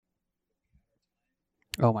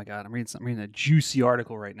Oh my God, I'm reading a juicy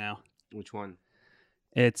article right now. Which one?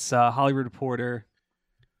 It's Hollywood Reporter,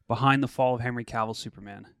 behind the fall of Henry Cavill's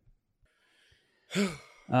Superman.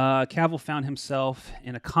 Cavill found himself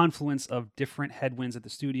in a confluence of different headwinds at the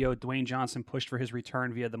studio. Dwayne Johnson pushed for his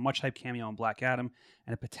return via the much-hyped cameo in Black Adam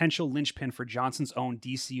and a potential linchpin for Johnson's own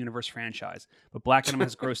DC Universe franchise. But Black Adam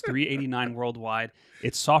has grossed $389 worldwide,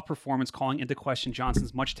 its soft performance calling into question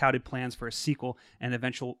Johnson's much-touted plans for a sequel and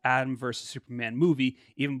eventual Adam vs. Superman movie,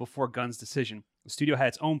 even before Gunn's decision. The studio had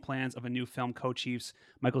its own plans of a new film. Co-chiefs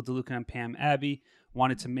Michael DeLuca and Pam Abby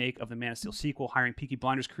wanted to make of the Man of Steel sequel, hiring Peaky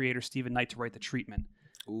Blinders creator Stephen Knight to write the treatment.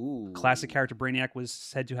 Ooh. Classic character Brainiac was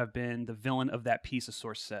said to have been the villain of that piece, a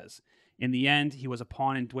source says. In the end, he was a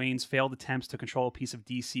pawn in Dwayne's failed attempts to control a piece of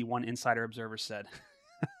DC, one insider observer said.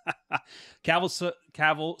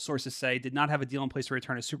 Cavill, sources say, did not have a deal in place to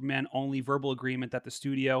return as Superman, only verbal agreement that the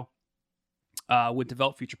studio would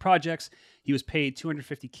develop future projects. He was paid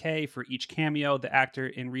 $250K for each cameo. The actor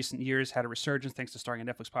in recent years had a resurgence thanks to starring in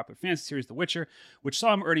Netflix popular fantasy series The Witcher, which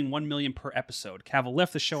saw him earning $1 million per episode. Cavill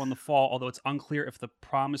left the show in the fall, although it's unclear if the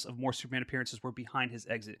promise of more Superman appearances were behind his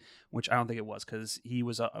exit, which I don't think it was, because he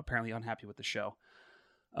was apparently unhappy with the show.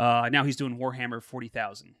 Now he's doing Warhammer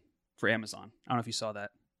 40,000 for Amazon. I don't know if you saw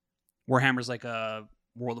that. Warhammer's like a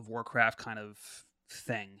World of Warcraft kind of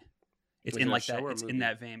thing. It's in like that. It's in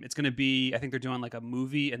that vein. It's going to be, I think they're doing like a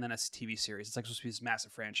movie and then a TV series. It's like supposed to be this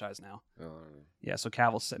massive franchise now. Yeah, so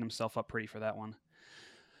Cavill's setting himself up pretty for that one.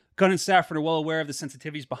 Gunn and Stafford are well aware of the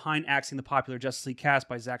sensitivities behind axing the popular Justice League cast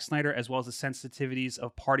by Zack Snyder, as well as the sensitivities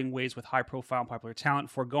of parting ways with high-profile and popular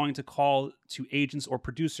talent. Foregoing to call to agents or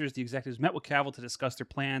producers, the executives met with Cavill to discuss their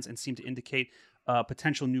plans and seemed to indicate a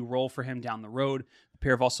potential new role for him down the road. The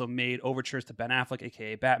pair have also made overtures to Ben Affleck,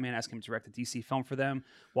 a.k.a. Batman, asking him to direct a DC film for them,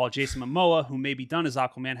 while Jason Momoa, who may be done as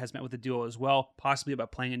Aquaman, has met with the duo as well, possibly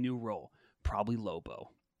about playing a new role, probably Lobo.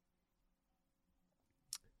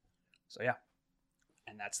 So yeah,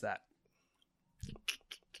 and that's that.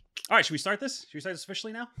 All right, should we start this? Should we start this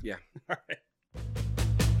officially now? Yeah. All right.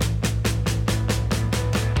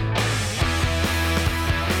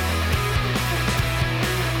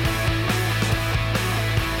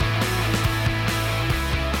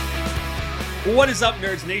 What is up,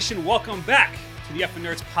 Nerds Nation? Welcome back to the F and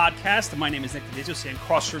Nerds podcast. My name is Nick DeDizio, and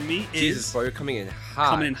across from me is... Jesus, bro, you're coming in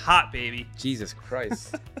hot. Coming in hot, baby. Jesus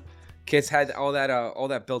Christ. Kids had all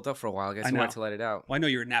that built up for a while. I guess you wanted to let it out. Well, I know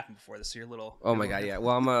you were napping before this, so you're a little... Oh my God, yeah.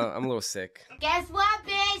 Well, I'm a little sick. Guess what,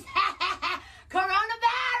 bitch? Coronavirus!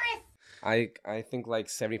 I think like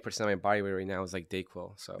 70% of my body weight right now is like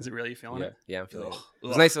Dayquil. So is it really? You feeling it? Yeah, I'm feeling it. Ugh. It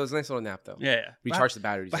was nice. It was a nice little nap though. Yeah. Recharge the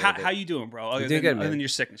batteries. But how you doing, bro? I'm doing good, man. Other than your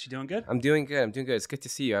sickness, you doing good? I'm doing good. It's good to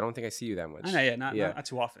see you. I don't think I see you that much. I know, not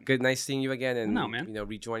too often. Good, nice seeing you again, and no, man.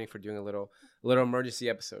 Rejoining for doing a little emergency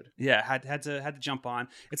episode. Yeah, had to jump on.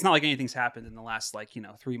 It's not like anything's happened in the last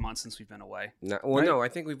 3 months since we've been away. No, I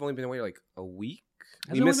think we've only been away like a week.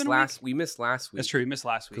 We missed last week. That's true. We missed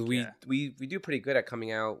last week. We do pretty good at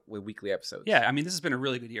coming out with weekly episodes. Yeah, I mean, this has been a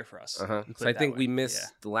really good year for us. So I think we missed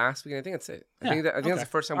the last week. And I think that's it. I think that's the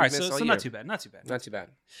first time we missed all year. So not too bad. Not too bad.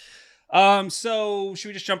 So should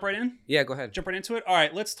we just jump right in? Yeah, go ahead. Jump right into it. All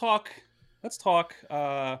right, let's talk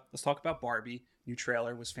about Barbie. New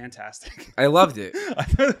trailer was fantastic. I loved it.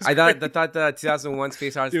 I thought the 2001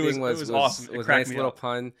 Space Odyssey thing was awesome. It was a nice little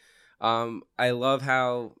pun. I love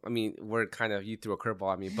how, we're kind of, you threw a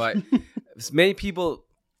curveball at me, but many people,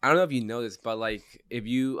 I don't know if you know this, but like a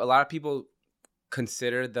lot of people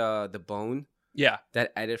consider the bone,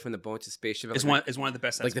 that edit from the bone to spaceship is one of the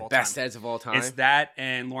best edits like the best edits of all time. It's that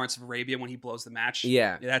and Lawrence of Arabia when he blows the match.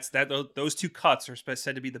 Yeah, those two cuts are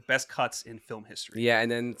said to be the best cuts in film history. Yeah, and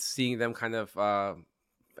then seeing them kind of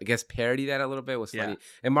I guess parody that a little bit was funny.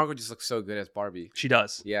 And Margot just looks so good as Barbie. She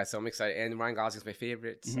does. Yeah, so I'm excited. And Ryan Gosling's my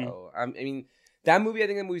favorite. Mm-hmm. So I think that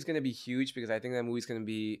movie's gonna be huge because I think that movie's gonna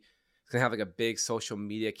have like a big social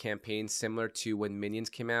media campaign similar to when Minions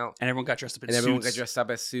came out. And everyone got dressed up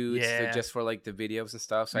as suits. Just for like the videos and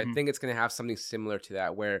stuff. So I think it's gonna have something similar to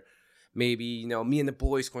that where maybe, me and the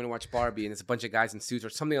boys going to watch Barbie and it's a bunch of guys in suits or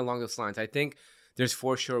something along those lines. I think there's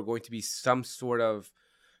for sure going to be some sort of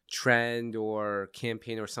trend or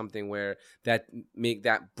campaign or something where that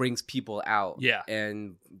brings people out,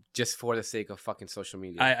 and just for the sake of fucking social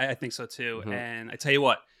media. I think so too. Mm-hmm. And I tell you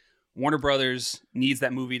what, Warner Brothers needs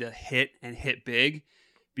that movie to hit big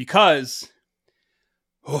because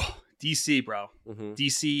DC, bro. Mm-hmm.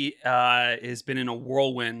 DC has been in a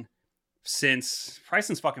whirlwind since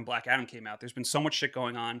fucking Black Adam came out. There's been so much shit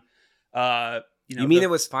going on. You mean it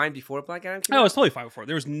was fine before Black Adam came out? No, it was totally fine before.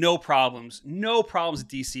 There was no problems at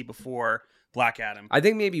DC before Black Adam. I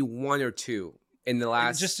think maybe one or two. in the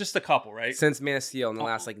last just a couple, right? Since Man of Steel in the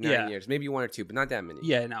last like 9 years, maybe 1 or 2, but not that many.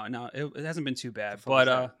 Yeah, no, it hasn't been too bad.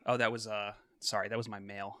 But that was sorry, that was my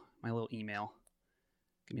mail, my little email.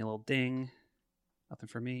 Give me a little ding. Nothing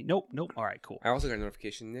for me. Nope. All right, cool. I also got a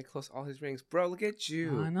notification. Nick closed all his rings, bro. Look at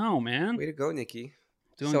you. I know, man. Way to go, Nikki.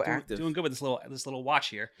 Active. Doing good with this little watch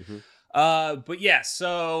here. Mm-hmm. But yeah,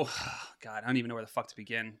 so God, I don't even know where the fuck to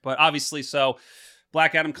begin. But obviously, so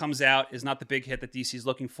Black Adam comes out, is not the big hit that DC is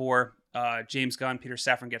looking for. James Gunn, Peter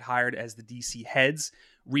Safran get hired as the DC heads,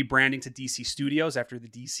 rebranding to DC Studios after the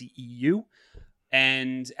DCEU.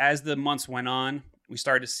 And as the months went on, we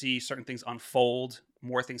started to see certain things unfold.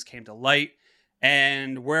 More things came to light.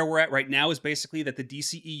 And where we're at right now is basically that the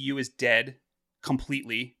DCEU is dead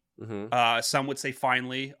completely. Mm-hmm. Some would say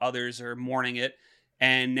finally, others are mourning it.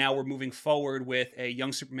 And now we're moving forward with a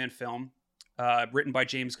young Superman film written by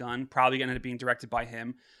James Gunn, probably going to end up being directed by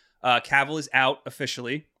him. Cavill is out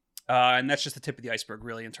officially. And that's just the tip of the iceberg,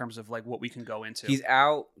 really, in terms of like what we can go into. He's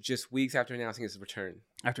out just weeks after announcing his return.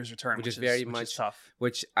 After his return, which is very much tough.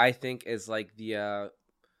 Which I think is like the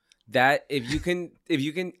that if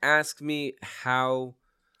you can ask me how,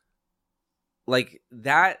 like,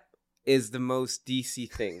 that is the most DC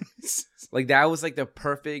thing. Like, that was like the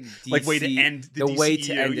perfect DC, like way to end the DCEU, way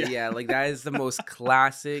to end it. Yeah, like that is the most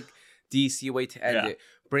classic DC way to end it.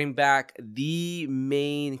 Bring back the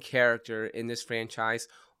main character in this franchise,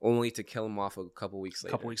 only to kill him off a couple weeks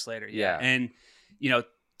later. Yeah. And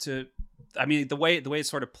the way it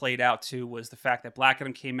sort of played out too was the fact that Black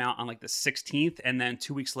Adam came out on like the 16th, and then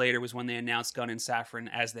 2 weeks later was when they announced Gunn and Safran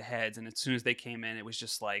as the heads. And as soon as they came in, it was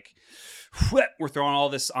just like, we're throwing all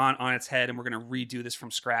this on its head, and we're going to redo this from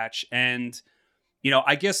scratch. And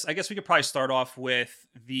I guess we could probably start off with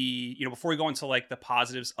the before we go into like the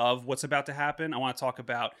positives of what's about to happen. I want to talk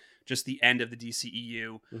about just the end of the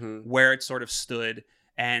DCEU, mm-hmm. where it sort of stood,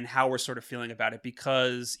 and how we're sort of feeling about it.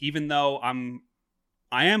 Because even though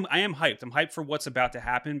I am hyped. I'm hyped for what's about to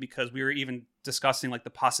happen, because we were even discussing like the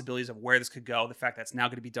possibilities of where this could go. The fact that it's now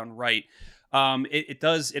going to be done right. It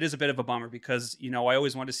is a bit of a bummer, because, I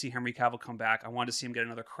always wanted to see Henry Cavill come back. I wanted to see him get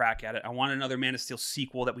another crack at it. I wanted another Man of Steel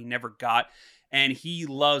sequel that we never got. And he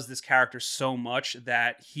loves this character so much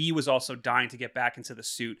that he was also dying to get back into the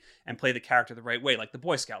suit and play the character the right way, like the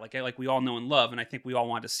Boy Scout, like we all know and love. And I think we all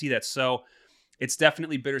wanted to see that. So it's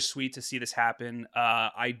definitely bittersweet to see this happen.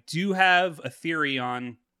 I do have a theory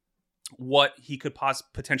on what he could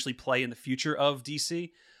potentially play in the future of DC,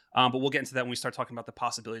 but we'll get into that when we start talking about the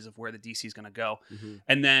possibilities of where the DC is going to go. Mm-hmm.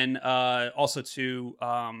 And then also too,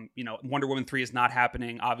 Wonder Woman 3 is not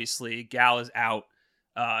happening. Obviously, Gal is out.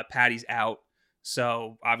 Patty's out.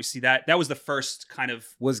 So obviously that was the first kind of...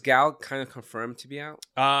 Was Gal kind of confirmed to be out?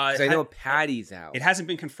 Because I know Patty's out. It hasn't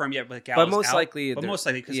been confirmed yet, but Gal is out. Most likely,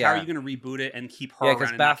 because how are you going to reboot it and keep her around? Yeah,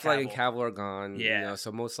 because Batfleck and Cavill are gone. Yeah.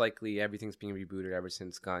 So most likely everything's being rebooted ever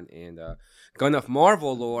since Gunn and Gunn of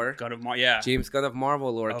Marvel lore. James Gunn of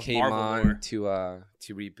Marvel lore came on to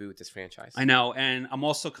reboot this franchise. I know, and I'm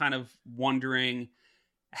also kind of wondering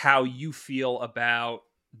how you feel about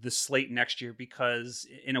the slate next year, because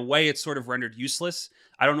in a way it's sort of rendered useless.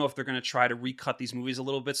 I don't know if they're going to try to recut these movies a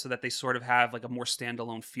little bit so that they sort of have like a more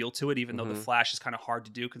standalone feel to it, even though The Flash is kind of hard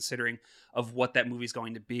to do considering of what that movie's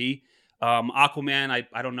going to be. Aquaman,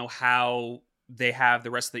 I don't know how they have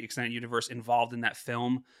the rest of the extended universe involved in that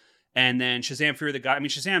film. And then Shazam! Fury of the God. I mean,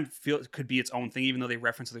 Shazam could be its own thing, even though they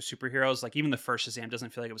reference other superheroes. Like, even the first Shazam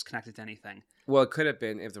doesn't feel like it was connected to anything. Well, it could have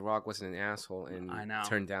been if The Rock wasn't an asshole and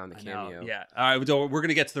turned down the cameo. Yeah. All right, we're going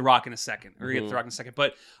to get to The Rock in a second.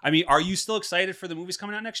 But, I mean, are you still excited for the movies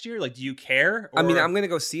coming out next year? Like, do you care? Or... I mean, I'm going to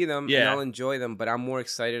go see them and I'll enjoy them, but I'm more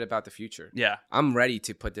excited about the future. Yeah. I'm ready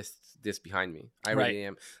to put this behind me. I really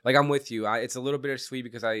am. Like, I'm with you. It's a little bittersweet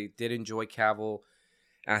because I did enjoy Cavill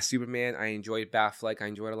as Superman. I enjoyed Batfleck. I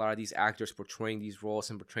enjoyed a lot of these actors portraying these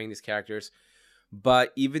roles and portraying these characters.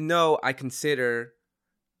 But even though I consider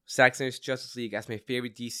Zack Snyder's Justice League as my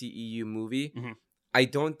favorite DCEU movie, I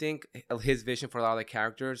don't think his vision for a lot of the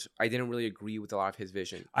characters, I didn't really agree with a lot of his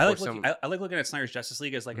vision. I like looking at Snyder's Justice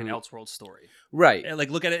League as like an Elseworld story. Right. And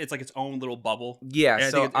like, look at it, it's like its own little bubble. Yeah. And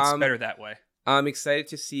I think it's better that way. I'm excited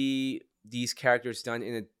to see these characters done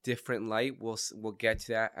in a different light. We'll get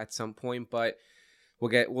to that at some point, but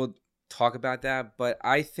we'll talk about that. But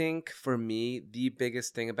I think for me, the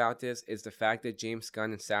biggest thing about this is the fact that James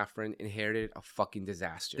Gunn and Safran inherited a fucking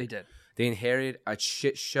disaster. They did. They inherited a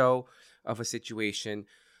shit show of a situation.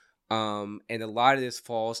 And a lot of this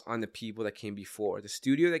falls on the people that came before. The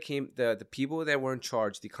studio that came, the people that were in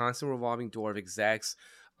charge, the constant revolving door of execs,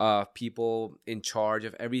 people in charge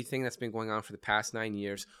of everything that's been going on for the past 9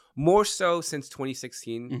 years, more so since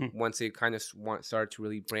 2016, Mm-hmm. once they kind of started to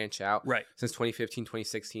really branch out. Right. Since 2015,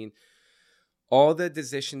 2016. All the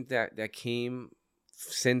decisions that came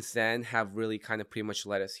since then have really kind of pretty much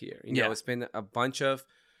led us here. You know, it's been a bunch of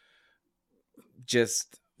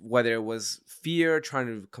just, whether it was fear, trying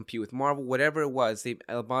to compete with Marvel, whatever it was,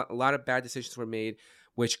 a lot of bad decisions were made,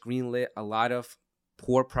 which greenlit a lot of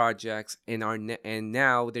poor projects, and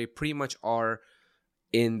now they pretty much are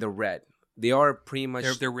in the red. They are pretty much.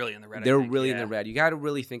 They're really in the red. They're really in the red. You got to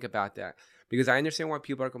really think about that, because I understand why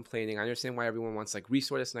people are complaining. I understand why everyone wants, like,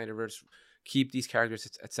 restore the Snyderverse, keep these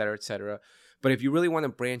characters, et cetera, et cetera. But if you really want to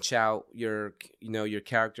branch out your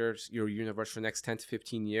characters, your universe for the next 10 to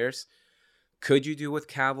 15 years, could you do it with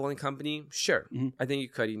Cavill and company? Sure, I think you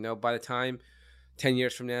could. You know, by the time 10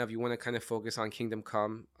 years from now, if you want to kind of focus on Kingdom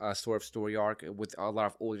Come, sort of story arc with a lot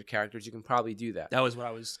of older characters, you can probably do that. That was what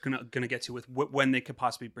I was gonna get to with when they could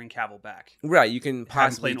possibly bring Cavill back. Right, you can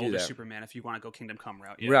possibly play an older that. Superman if you want to go Kingdom Come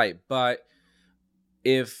route. Yeah. Right, but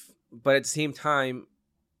at the same time,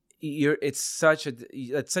 it's such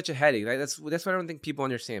a headache. Right? That's what I don't think people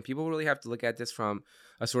understand. People really have to look at this from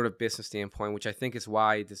a sort of business standpoint, which I think is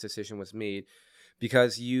why this decision was made,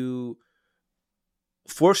 because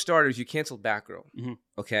for starters, you canceled Batgirl,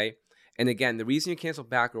 okay? And again, the reason you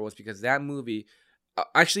canceled Batgirl was because that movie.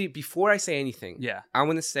 Actually, before I say anything, I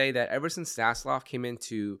want to say that ever since Zaslav came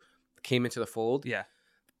into the fold,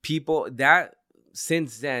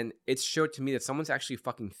 since then, it's showed to me that someone's actually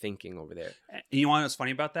fucking thinking over there. And you know what's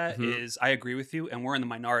funny about that is I agree with you, and we're in the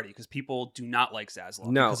minority because people do not like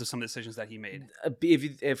Zaslav because of some of the decisions that he made.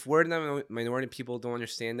 If we're in the minority, people don't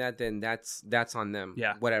understand that, then that's on them.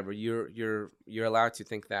 Yeah, whatever. You're allowed to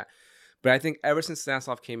think that. But I think ever since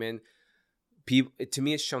Zaslav came in, to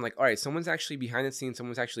me, it's shown like, all right, someone's actually behind the scenes,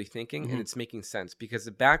 someone's actually thinking, and it's making sense, because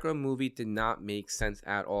the background movie did not make sense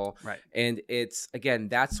at all. Right. And it's, again,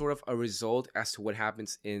 that's sort of a result as to what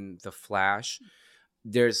happens in The Flash.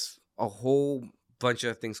 There's a whole bunch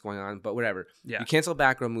of things going on, but whatever. Yeah. You cancel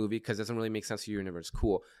background movie because it doesn't really make sense to your universe.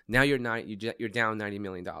 Cool. Now you're down $90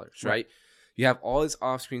 million, right? You have all these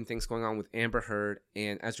off-screen things going on with Amber Heard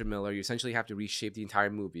and Ezra Miller. You essentially have to reshape the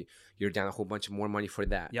entire movie. You're down a whole bunch of more money for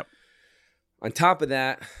that. Yep. On top of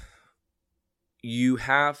that, you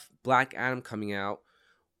have Black Adam coming out,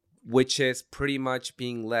 which is pretty much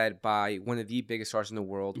being led by one of the biggest stars in the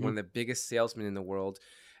world, one of the biggest salesmen in the world,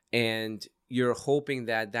 and you're hoping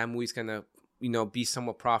that movie's gonna, be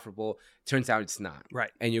somewhat profitable. Turns out it's not.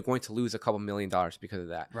 Right. And you're going to lose a couple $1 million because of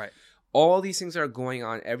that. Right. All these things are going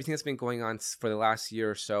on. Everything that's been going on for the last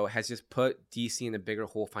year or so has just put DC in a bigger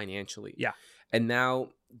hole financially. Yeah. And now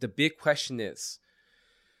the big question is,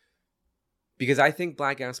 because I think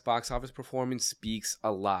Black Adam's box office performance speaks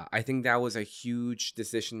a lot. I think that was a huge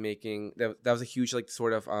decision making. That was a huge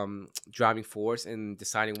sort of driving force in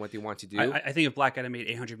deciding what they want to do. I think if Black Adam made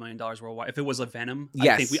 $800 million worldwide, if it was a Venom,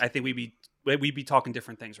 yes. I think we'd be talking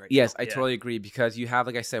different things right now. Yes, I totally agree, because you have,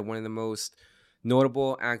 like I said, one of the most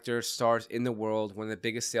notable actors, stars in the world, one of the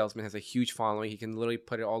biggest salesmen, has a huge following. He can literally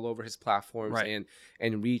put it all over his platforms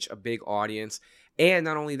and reach a big audience. And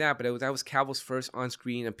not only that, but that was Cavill's first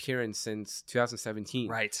on-screen appearance since 2017.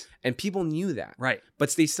 Right. And people knew that. Right.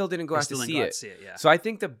 But they still didn't go out to see it. So I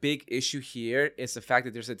think the big issue here is the fact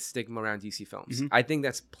that there's a stigma around DC films. I think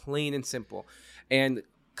that's plain and simple. And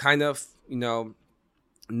kind of,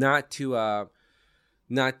 not to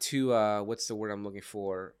what's the word I'm looking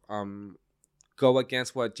for? Go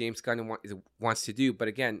against what James Gunn wants to do. But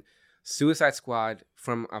again, Suicide Squad,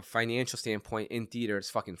 from a financial standpoint, in theaters,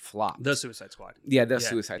 fucking flopped. The Suicide Squad. Yeah,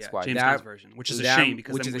 Suicide Squad. James Gunn's version, which is a shame,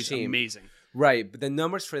 because that movie's amazing. Right, but the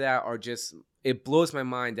numbers for that are just, it blows my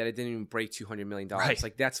mind that it didn't even break $200 million. Right.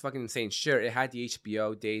 Like, that's fucking insane. Sure, it had the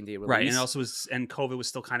HBO day-and-day release. Right, and also and COVID was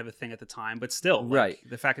still kind of a thing at the time, but still,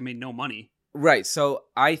 the fact it made no money. Right, so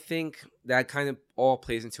I think that kind of all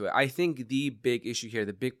plays into it. I think the big issue here,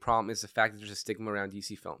 the big problem, is the fact that there's a stigma around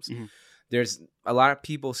DC films. There's a lot of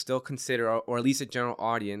people still consider, or at least a general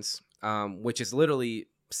audience, which is literally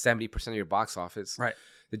 70% of your box office. Right.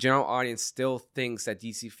 The general audience still thinks that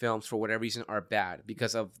DC films, for whatever reason, are bad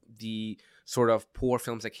because of the sort of poor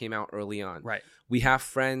films that came out early on. Right. We have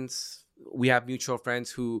mutual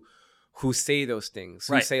friends who say those things.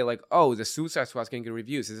 Who say like, oh, the Suicide Squad's getting good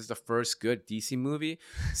reviews. This is the first good DC movie.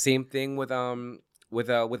 Same thing with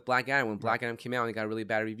Black Adam. When Black Adam came out and it got really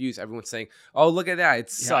bad reviews, everyone's saying, oh, look at that, it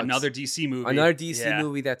sucks. Another DC movie. Another DC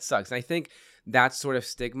movie that sucks. And I think that sort of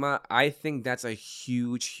stigma, I think that's a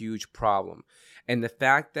huge, huge problem. And the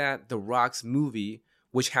fact that The Rock's movie,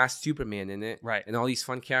 which has Superman in it, and all these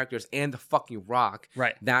fun characters, and the fucking Rock,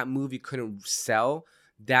 that movie couldn't sell,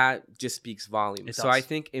 that just speaks volumes. So I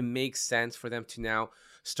think it makes sense for them to now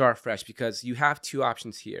start fresh, because you have two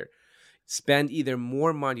options here. Spend either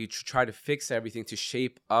more money to try to fix everything, to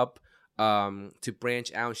shape up, to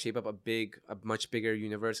branch out and shape up a much bigger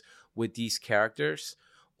universe with these characters,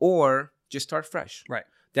 or just start fresh. Right.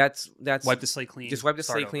 That's wipe the slate clean. Just wipe the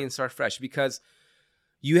slate clean and start fresh, because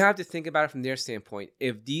you have to think about it from their standpoint.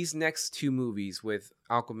 If these next two movies with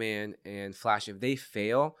Aquaman and Flash, if they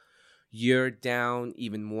fail, you're down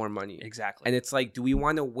even more money. Exactly. And it's like, do we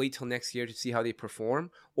want to wait till next year to see how they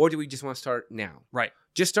perform, or do we just want to start now? Right.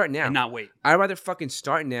 Just start now and not wait. I'd rather fucking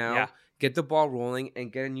start now, get the ball rolling,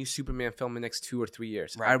 and get a new Superman film in the next 2 or 3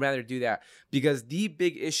 years. Right. I'd rather do that, because the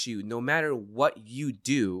big issue, no matter what you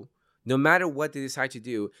do, no matter what they decide to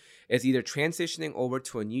do, is either transitioning over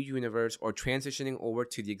to a new universe or transitioning over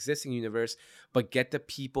to the existing universe, but get the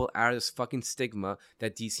people out of this fucking stigma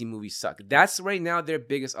that DC movies suck. That's right now their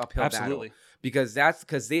biggest uphill battle. Because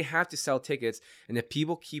they have to sell tickets, and if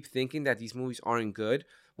people keep thinking that these movies aren't good,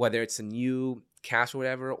 whether it's a new cast or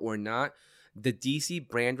whatever or not, the DC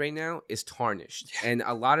brand right now is tarnished. Yeah. And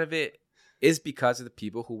a lot of it is because of the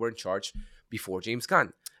people who were in charge before James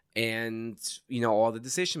Gunn. And, you know, all the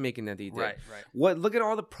decision making that they did. Right. Look at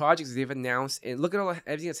all the projects they've announced, and look at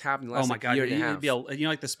everything that's happened in the last year and a half. You know,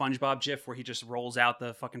 like the SpongeBob GIF where he just rolls out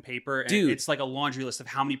the fucking paper. And dude, it's like a laundry list of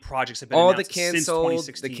how many projects have been announced since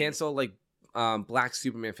 2016. The canceled, like, Black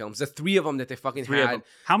Superman films. The 3 of them that they fucking had.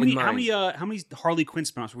 How many Harley Quinn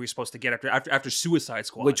spinoffs were we supposed to get after Suicide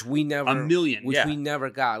Squad? Which we never. A million. Which we never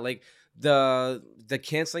got. Like the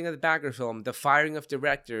canceling of the Batgirl film, the firing of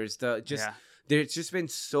directors, there's just been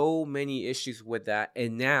so many issues with that.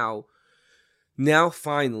 And now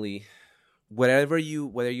finally, whether you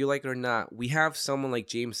like it or not, we have someone like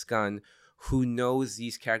James Gunn who knows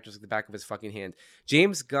these characters at the back of his fucking hand.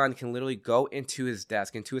 James Gunn can literally go into his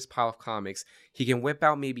desk, into his pile of comics. He can whip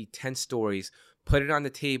out maybe 10 stories, put it on the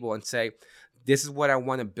table, and say, this is what I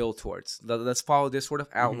want to build towards. Let's follow this sort of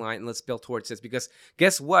outline, and let's build towards this. Because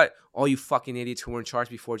guess what, all you fucking idiots who were in charge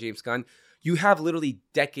before James Gunn, you have literally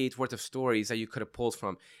decades worth of stories that you could have pulled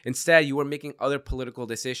from. Instead, you were making other political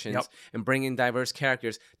decisions and bringing diverse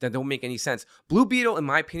characters that don't make any sense. Blue Beetle, in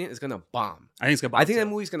my opinion, is going to bomb. I think it's going to bomb. I think that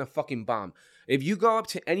movie's going to fucking bomb. If you go up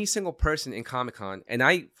to any single person in Comic-Con, and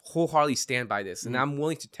I wholeheartedly stand by this, and I'm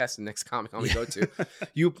willing to test the next Comic-Con we go to,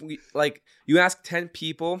 you ask 10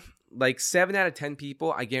 people, like 7 out of 10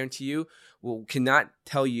 people, I guarantee you, cannot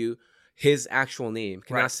tell you his actual name,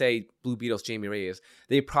 cannot say Blue Beetle's Jamie Reyes.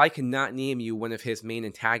 They probably cannot name you one of his main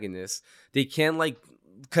antagonists. They can't,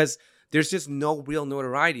 because there's just no real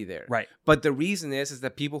notoriety there. Right. But the reason is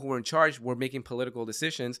that people who were in charge were making political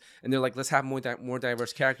decisions, and they're like, let's have more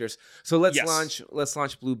diverse characters. So let's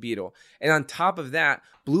launch Blue Beetle. And on top of that,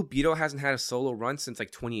 Blue Beetle hasn't had a solo run since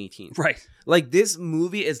like 2018. Right. Like, this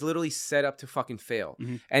movie is literally set up to fucking fail.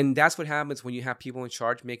 Mm-hmm. And that's what happens when you have people in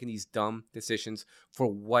charge making these dumb decisions for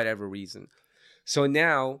whatever reason. So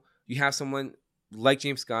now you have someone like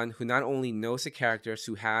James Gunn, who not only knows the characters,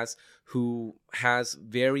 who is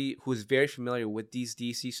very familiar with these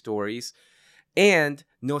DC stories, and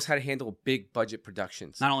knows how to handle big budget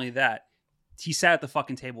productions. Not only that, he sat at the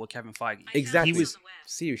fucking table with Kevin Feige. Exactly. He was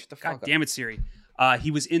Siri, shut the fuck up. God damn it, Siri.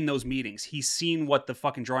 He was in those meetings. He's seen what the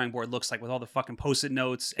fucking drawing board looks like with all the fucking post-it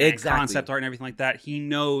notes and concept art and everything like that. He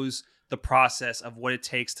knows the process of what it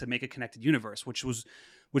takes to make a connected universe, which is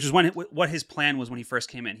what his plan was when he first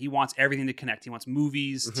came in. He wants everything to connect. He wants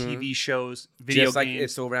movies, TV shows, video just games. Like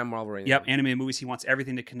it's over at Marvel right now. Yep, animated movies. He wants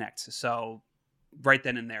everything to connect. So right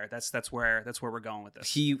then and there, that's where we're going with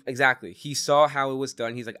this. He saw how it was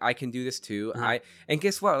done. He's like, I can do this too. And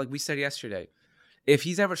guess what? Like we said yesterday, if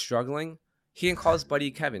he's ever struggling, he can call his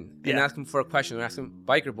buddy Kevin and ask him for a question, or ask him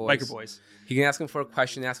Biker Boys. He can ask him for a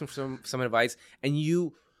question, ask him for some advice, and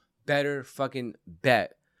you better fucking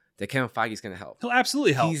bet that Kevin Feige's going to help. He'll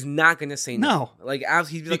absolutely help. He's not going to say no. Like,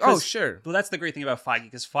 he'd be like, oh, sure. Well, that's the great thing about Feige,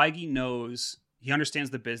 because Feige knows, he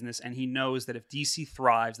understands the business, and he knows that if DC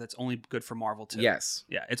thrives, that's only good for Marvel too. Yes.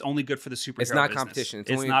 Yeah, it's only good for the superhero It's not business. Competition.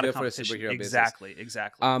 It's only good for the superhero business.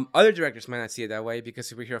 Exactly. Other directors might not see it that way,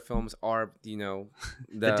 because superhero films are, the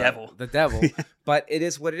devil. The devil. But it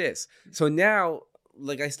is what it is. So now,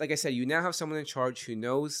 like I said, you now have someone in charge who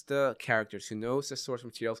knows the characters, who knows the source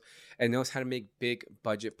materials, and knows how to make big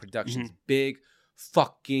budget productions, big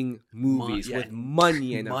fucking movies with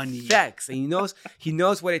money and effects, and he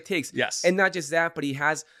knows what it takes. Yes, and not just that, but he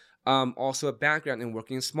has also a background in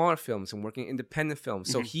working in smaller films and working in independent films,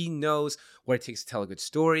 so he knows what it takes to tell a good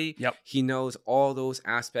story. Yep, he knows all those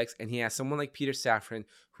aspects, and he has someone like Peter Safran,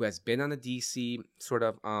 who has been on the DC sort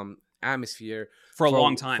of atmosphere for a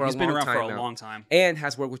long time. He's been around for a now, long time, and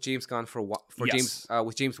has worked with James Gunn yes.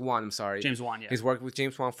 James Wan. I'm sorry, James Wan. Yeah, he's worked with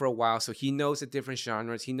James Wan for a while, so he knows the different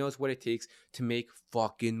genres. He knows what it takes to make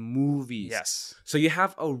fucking movies. Yes. So you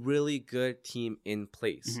have a really good team in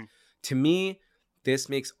place. Mm-hmm. To me, this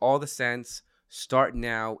makes all the sense. Start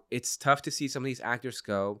now. It's tough to see some of these actors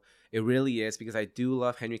go. It really is, because I do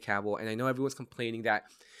love Henry Cavill, and I know everyone's complaining that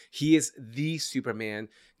he is the Superman.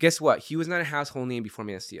 Guess what? He was not a household name before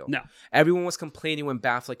Man of Steel. No. Everyone was complaining when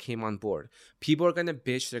Batfleck came on board. People are going to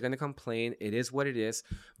bitch. They're going to complain. It is what it is.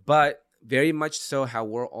 But very much so how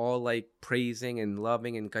we're all like praising and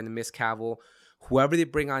loving and going to miss Cavill. Whoever they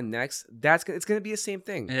bring on next, it's going to be the same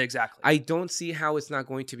thing. Exactly. I don't see how it's not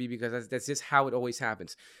going to be, because that's just how it always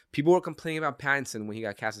happens. People were complaining about Pattinson when he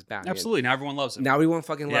got cast as Batman. Absolutely. Now everyone loves him. Now everyone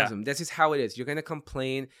fucking loves him. That's just how it is. You're going to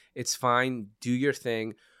complain. It's fine. Do your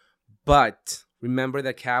thing. But remember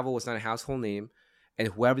that Cavill was not a household name. And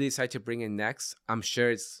whoever they decide to bring in next, I'm sure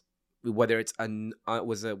it's, whether it's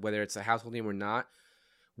a household name or not,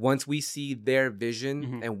 once we see their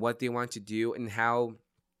vision and what they want to do and how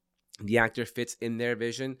the actor fits in their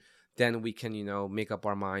vision, then we can, make up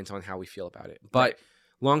our minds on how we feel about it. But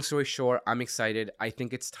long story short, I'm excited. I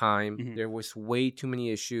think it's time. There was way too many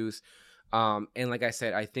issues. And like I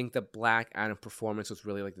said, I think the Black Adam performance was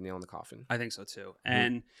really like the nail in the coffin. I think so too.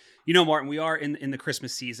 And Martin, we are in the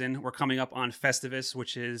Christmas season. We're coming up on Festivus,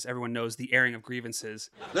 which is, everyone knows, the airing of grievances.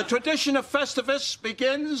 The tradition of Festivus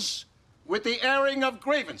begins with the airing of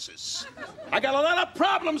grievances. I got a lot of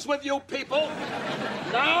problems with you people.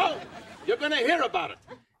 Now, you're going to hear about it.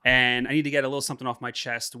 And I need to get a little something off my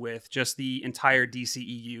chest with just the entire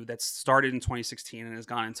DCEU that started in 2016 and has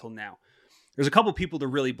gone until now. There's a couple people to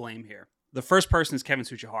really blame here. The first person is Kevin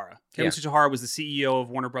Tsuchihara. Kevin Tsuchihara was the CEO of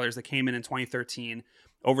Warner Brothers that came in 2013,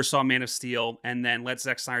 oversaw Man of Steel, and then let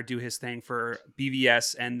Zack Snyder do his thing for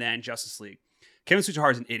BVS and then Justice League. Kevin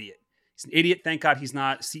Tsuchihara is an idiot. He's an idiot. Thank God he's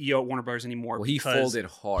not CEO at Warner Brothers anymore. Well, he folded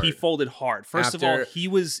hard. He folded hard. First of all, he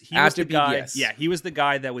was the BVS. guy. Yeah, he was the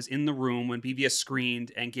guy that was in the room when BVS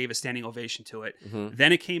screened and gave a standing ovation to it.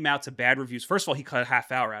 Then it came out to bad reviews. First of all, he cut a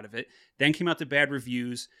half hour out of it. Then came out to bad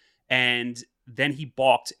reviews, and then he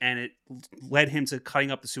balked, and it led him to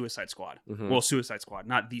cutting up the Suicide Squad. Well, Suicide Squad,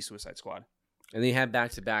 not the Suicide Squad. And then he had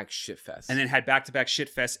back-to-back shitfest.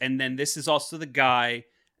 And then this is also the guy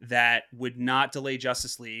that would not delay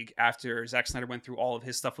Justice League after Zack Snyder went through all of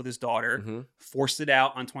his stuff with his daughter, forced it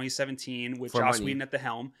out on 2017 with Joss Whedon at the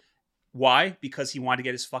helm. Why? Because he wanted to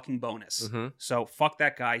get his fucking bonus. So fuck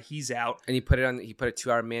that guy. He's out. And he put a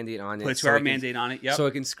 2-hour mandate on it. Put a 2-hour mandate on it. Yep. So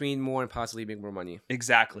it can screen more and possibly make more money.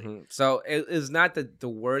 Exactly. So it is not the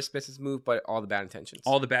worst business move, but all the bad intentions.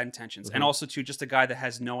 And also too, just a guy that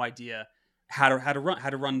has no idea how to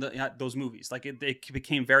run those movies. Like it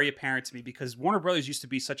became very apparent to me, because Warner Brothers used to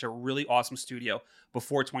be such a really awesome studio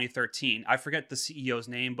before 2013. I forget the CEO's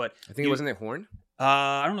name, but I think it wasn't Horn.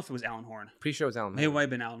 I don't know if it was Alan Horn. Pretty sure it was Alan Horn. It might have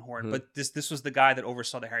been Alan Horn, but this was the guy that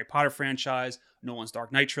oversaw the Harry Potter franchise, Nolan's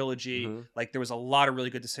Dark Knight trilogy. Like there was a lot of really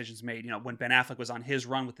good decisions made. When Ben Affleck was on his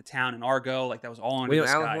run with The Town and Argo, like that was all under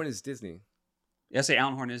this guy. Alan Horn is Disney. Yeah, I say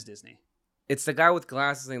Alan Horn is Disney. It's the guy with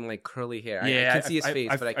glasses and like curly hair. Yeah, I can see his face,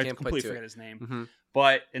 but I can't completely forget his name.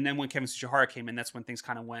 But and then when Kevin Tsuchihara came in, that's when things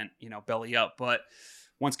kind of went, belly up. But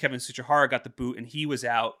once Kevin Tsuchihara got the boot and he was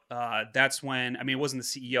out, that's when, it wasn't the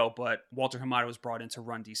CEO, but Walter Hamada was brought in to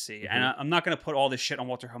run DC. And I'm not going to put all this shit on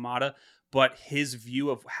Walter Hamada, but his view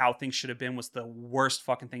of how things should have been was the worst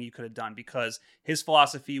fucking thing you could have done, because his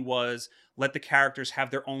philosophy was let the characters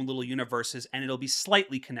have their own little universes and it'll be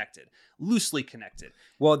slightly connected, loosely connected.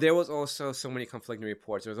 Well, there was also so many conflicting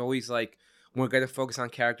reports. There was always like, we're going to focus on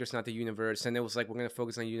characters, not the universe. And it was like, we're going to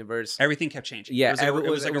focus on the universe. Everything kept changing. Yeah, it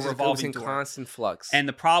was like a revolving door. Constant flux. And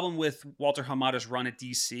the problem with Walter Hamada's run at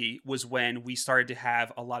DC was when we started to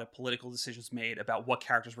have a lot of political decisions made about what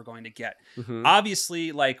characters we're going to get.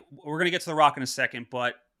 Obviously, like, we're going to get to The Rock in a second,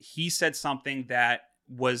 but he said something that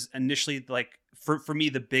was initially, like, for me,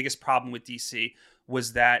 the biggest problem with DC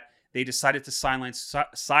was that they decided to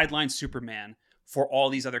sideline Superman for all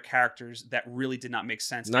these other characters that really did not make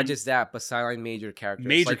sense. Not just that, but sideline major characters.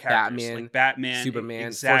 Batman, Superman,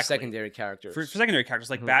 exactly. For secondary characters. For secondary characters,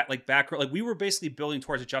 like Batgirl. Like, we were basically building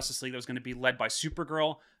towards a Justice League that was going to be led by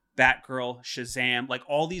Supergirl, Batgirl, Shazam, like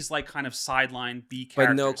all these like kind of sideline B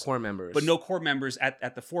characters. But no core members.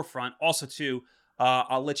 At the forefront. Also, too,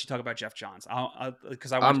 I'll let you talk about Jeff Johns.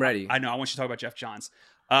 I'm ready. I know. I want you to talk about Jeff Johns.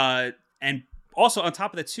 And also, on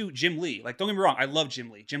top of that, too, Jim Lee. Like, don't get me wrong, I love Jim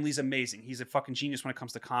Lee. Jim Lee's amazing. He's a fucking genius when it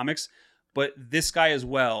comes to comics. but this guy as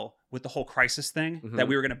well with the whole Crisis thing that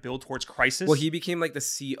we were going to build towards Crisis. Well, he became like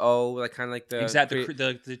the CO, like kind of like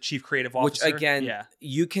the chief creative officer. Which again,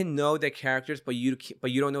 you can know the characters, but you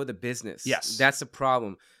don't know the business. Yes, that's the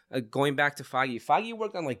problem. Going back to Feige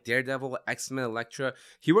worked on like Daredevil, X-Men, Elektra.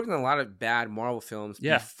 He worked on a lot of bad Marvel films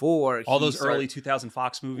before all those early 2000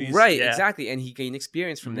 Fox movies. Right, exactly, and he gained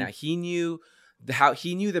experience from that. He knew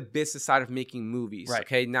the business side of making movies. Right.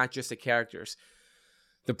 Okay, not just the characters.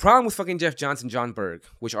 The problem with fucking Jeff Johns and John Berg,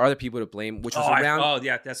 which are the people to blame, which was around.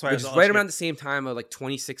 That's why. Which was right around the same time of like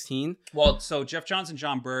 2016. Well, so Jeff Johns and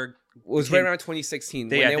John Berg was right around 2016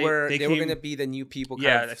 when they were going to be the new people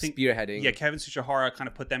spearheading. Yeah, Kevin Tsuchihara kind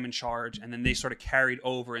of put them in charge, and then they sort of carried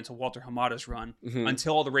over into Walter Hamada's run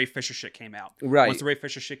until all the Ray Fisher shit came out. Right. Once the Ray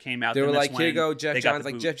Fisher shit came out, they were like, "Here you go, Jeff Johns."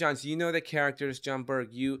 Like, Jeff Johns, you know the characters, John Berg,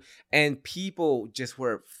 and people just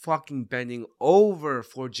were fucking bending over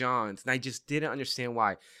for Johns, and I just didn't understand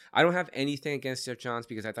why. I don't have anything against Jeff Johns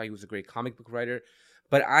because I thought he was a great comic book writer,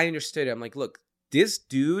 but I understood it. I'm like, look, this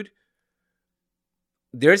dude,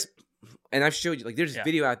 and I've showed you, like, there's a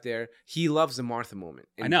video out there. He loves the Martha moment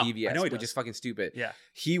in BVS, which is fucking stupid. Yeah,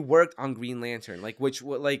 he worked on Green Lantern,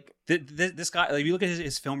 this guy. Like, if you look at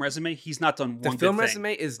his film resume, he's not done one. The film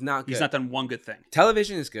resume is not good. He's not done one good thing.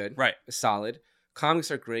 Television is good, right? Solid.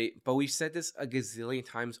 Comics are great, but we've said this a gazillion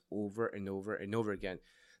times over and over and over again.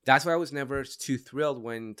 That's why I was never too thrilled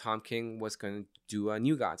when Tom King was going to do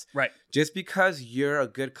New Gods. Right. Just because you're a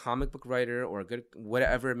good comic book writer or a good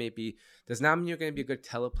whatever it may be, does not mean you're going to be a good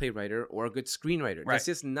teleplay writer or a good screenwriter. Right. That's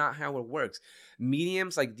just not how it works.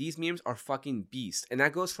 Mediums like these mediums are fucking beasts. And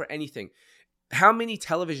that goes for anything. How many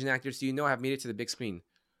television actors do you know have made it to the big screen?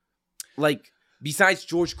 Like, besides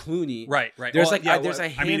George Clooney, right. There's there's a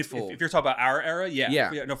handful. I mean, if you're talking about our era,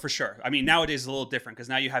 no, for sure. I mean, nowadays it's a little different because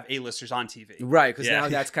now you have A-listers on TV, right? Because now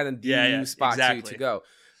that's kind of the new spot to go.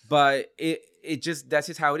 But that's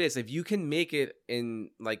just how it is. If you can make it in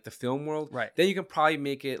like the film world, right, then you can probably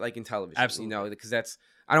make it like in television. Absolutely, because that's.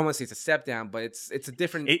 I don't want to say it's a step down, but it's a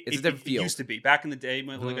different field. It used to be back in the day,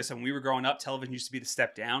 like I said, when we were growing up, television used to be the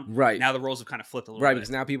step down. Right. Now the roles have kind of flipped a little bit. Right, because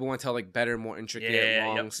now people want to tell like better, more intricate,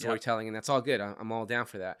 long storytelling, and that's all good. I'm all down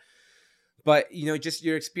for that. But just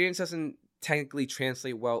your experience doesn't technically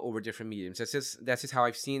translate well over different mediums. That's just how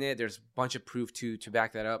I've seen it. There's a bunch of proof to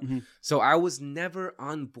back that up. So I was never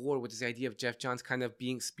on board with this idea of Jeff Johns kind of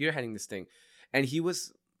spearheading this thing, and he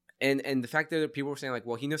was. And the fact that people were saying like,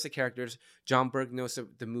 well, he knows the characters. John Berg knows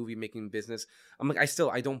the movie making business. I'm like,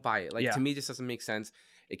 I don't buy it. Like to me, this doesn't make sense.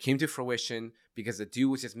 It came to fruition because the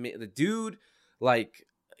dude was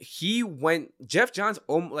Jeff Johns,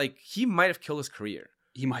 like he might have killed his career.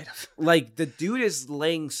 He might have. Like the dude is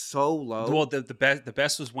laying so low. Well, the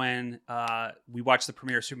best was when we watched the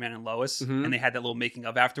premiere of Superman and Lois, and they had that little making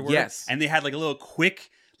of afterwards. Yes, and they had like a little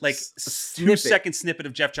quick. Like 2-second snippet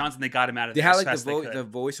of Jeff Johns, and they got him out of there. They had like the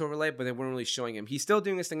voice overlay, but they weren't really showing him. He's still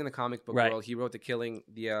doing this thing in the comic book world. He wrote the Killing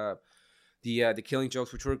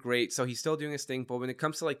jokes, which were great. So he's still doing his thing. But when it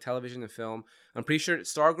comes to like television and film, I'm pretty sure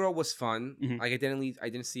Stargirl was fun. Like I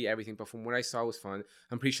didn't see everything, but from what I saw, it was fun.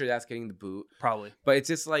 I'm pretty sure that's getting the boot. Probably. But it's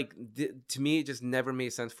just like to me, it just never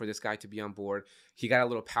made sense for this guy to be on board. He got a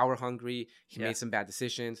little power hungry. He made some bad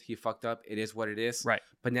decisions. He fucked up. It is what it is. Right.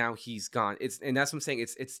 But now he's gone. And that's what I'm saying.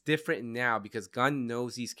 It's different now because Gunn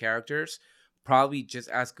knows these characters probably just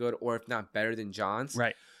as good or if not better than Johns.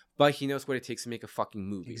 Right. But he knows what it takes to make a fucking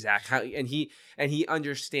movie. Exactly. And he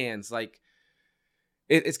understands, like,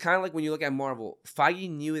 it's kind of like when you look at Marvel,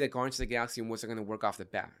 Feige knew that Guardians of the Galaxy wasn't going to work off the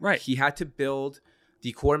bat. Right. He had to build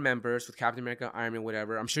the core members with Captain America, Iron Man,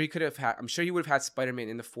 whatever. I'm sure he would have had Spider-Man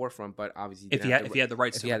in the forefront, but obviously if he had the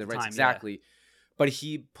rights at the time. Exactly. Yeah. But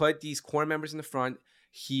he put these core members in the front.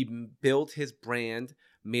 He built his brand,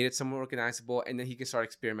 made it somewhat recognizable, and then he can start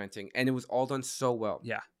experimenting. And it was all done so well.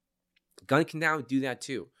 Yeah. Gunn can now do that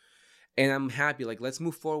too. And I'm happy. Like, let's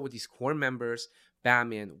move forward with these core members,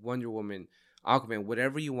 Batman, Wonder Woman, Aquaman,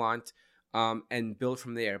 whatever you want, and build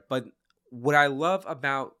from there. But what I love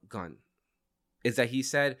about Gunn is that he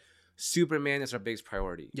said Superman is our biggest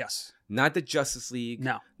priority. Yes. Not the Justice League.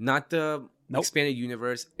 No. Not the expanded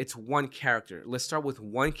universe. It's one character. Let's start with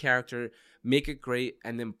one character, make it great,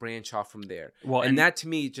 and then branch off from there. Well, and that to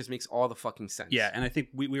me just makes all the fucking sense. Yeah, and I think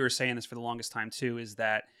we were saying this for the longest time too, is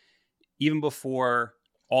that even before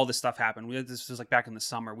all this stuff happened, this was like back in the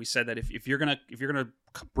summer, we said that if you're gonna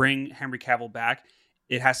bring Henry Cavill back,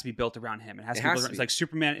 it has to be built around him. It has to be built around, it's like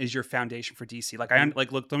Superman is your foundation for DC.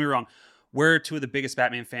 Like look, don't get me wrong, we're two of the biggest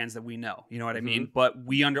Batman fans that we know. You know what I mean? But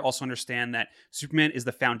we also understand that Superman is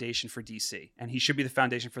the foundation for DC, and he should be the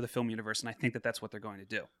foundation for the film universe. And I think that that's what they're going to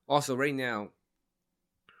do. Also, right now,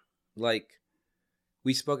 like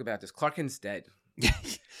we spoke about this. Clark Kent's dead.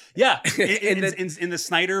 Yeah, in the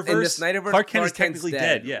Snyderverse, Clark Kent is technically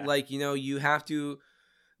dead. Yeah, like you have to.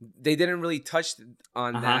 They didn't really touch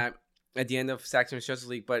on that at the end of Zack Snyder's Justice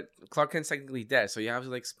League, but Clark Kent's technically dead, so you have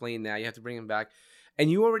to explain that. You have to bring him back,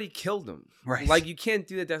 and you already killed him. Right? Like you can't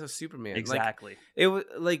do the death of Superman. Exactly. It was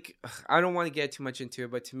I don't want to get too much into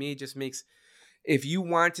it, but to me, it just makes if you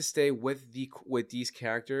want to stay with these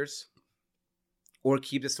characters, or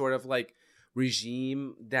keep the sort of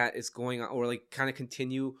regime that is going on, or kind of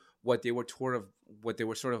continue what they were sort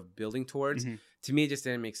of building towards. Mm-hmm. To me, it just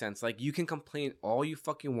didn't make sense. You can complain all you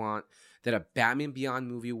fucking want that a Batman Beyond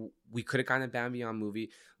movie, we could have gotten a Batman Beyond movie.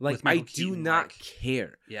 I do not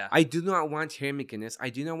care. Yeah. I do not want Terry McGinnis. I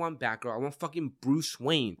do not want Batgirl. I want fucking Bruce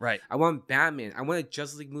Wayne. Right. I want Batman. I want a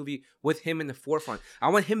Justice League movie with him in the forefront. I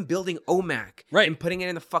want him building OMAC. Right. And putting it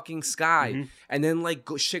in the fucking sky. Mm-hmm. And then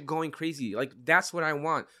shit going crazy. That's what I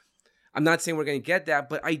want. I'm not saying we're going to get that,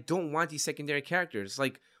 but I don't want these secondary characters.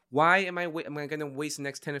 Why am I going to waste the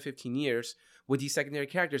next 10 or 15 years with these secondary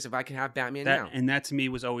characters if I can have Batman now? And that to me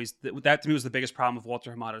was always the biggest problem of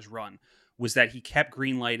Walter Hamada's run, was that he kept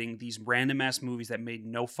greenlighting these random ass movies that made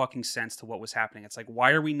no fucking sense to what was happening. It's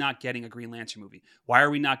why are we not getting a Green Lantern movie? Why are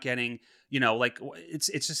we not getting,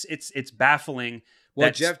 it's baffling. Well,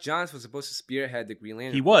 Jeff Johns was supposed to spearhead the Green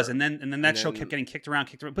Lantern. He was, and then that show kept getting kicked around.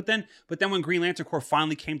 But then when Green Lantern Corps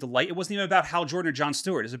finally came to light, it wasn't even about Hal Jordan or John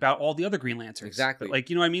Stewart. It was about all the other Green Lanterns. Exactly. But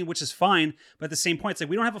you know what I mean? Which is fine. But at the same point, it's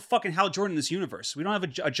we don't have a fucking Hal Jordan in this universe. We don't have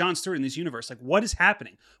a John Stewart in this universe. What is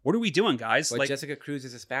happening? What are we doing, guys? But Jessica Cruz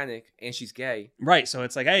is Hispanic and she's gay. Right. So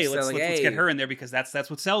it's hey, let's get her in there because that's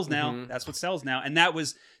what sells now. Mm-hmm. That's what sells now. And that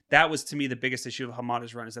was to me the biggest issue of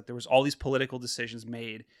Hamada's run, is that there was all these political decisions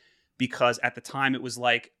made. Because at the time it was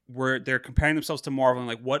they're comparing themselves to Marvel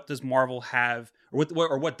and what does Marvel have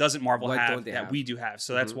or what doesn't Marvel have that we do have.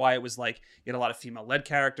 So that's why it was you had a lot of female-led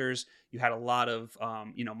characters. You had a lot of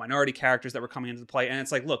minority characters that were coming into the play. And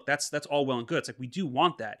it's look, that's all well and good. It's we do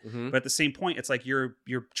want that. Mm-hmm. But at the same point, it's you're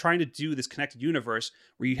trying to do this connected universe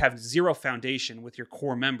where you have zero foundation with your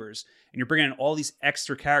core members and you're bringing in all these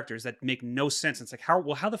extra characters that make no sense. It's how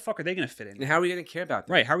the fuck are they going to fit in? And how are we going to care about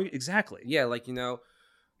them? Right. How are we exactly? Yeah.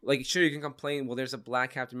 Sure, you can complain, well, there's a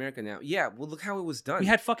black Captain America now. Yeah, well, look how it was done. We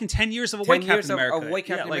had fucking 10 years of a white Captain America. A white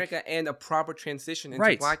Captain America and a proper transition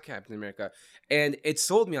into black Captain America. And it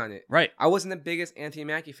sold me on it. Right. I wasn't the biggest Anthony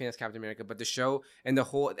Mackie fan as Captain America, but the show and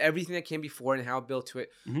everything that came before and how it built to it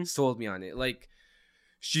sold me on it.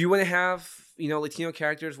 Do you want to have, Latino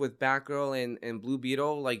characters with Batgirl and Blue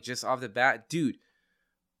Beetle, just off the bat? Dude,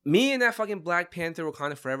 me and that fucking Black Panther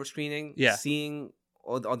Wakanda Forever screening, seeing...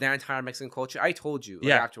 Or that entire Mexican culture. I told you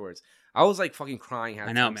afterwards. I was fucking crying.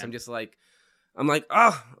 I know, man. I'm just I'm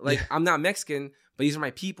I'm not Mexican, but these are my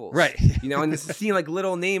people, right? And this seeing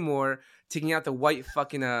Little Namor taking out the white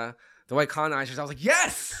fucking the white colonizers. I was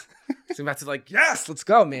yes. So I'm about to yes, let's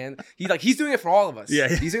go, man. He's doing it for all of us. Yeah.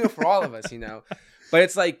 He's doing it for all of us, But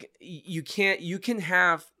it's you can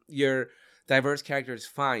have your diverse characters,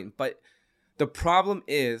 fine, but the problem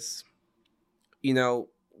is,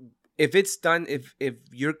 if it's done, if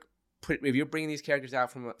you're bringing these characters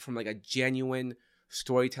out from a genuine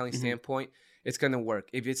storytelling standpoint, it's gonna work.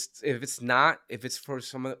 If it's not, if it's for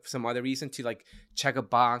some other reason to check a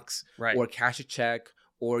box or cash a check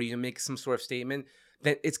or make some sort of statement,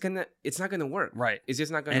 then it's not gonna work. Right. It's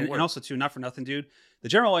just not gonna work. And also too, not for nothing, dude. The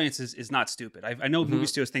general audience is not stupid. I know movie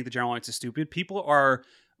studios think the general audience is stupid. People are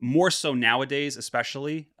more so nowadays,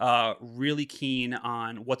 especially, really keen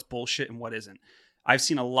on what's bullshit and what isn't. I've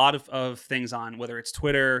seen a lot of things on whether it's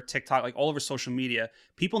Twitter, TikTok, all over social media.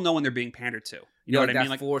 People know when they're being pandered to. You know what I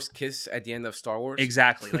mean? Forced kiss at the end of Star Wars.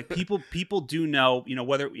 Exactly. People do know,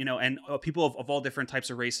 whether and people of all different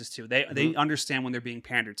types of races too. They understand when they're being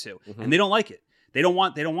pandered to, and they don't like it. They don't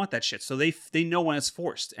want that shit. So they know when it's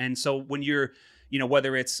forced. And so when you're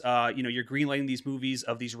whether it's you're greenlighting these movies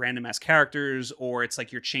of these random ass characters, or it's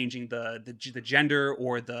you're changing the gender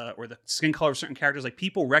or the skin color of certain characters,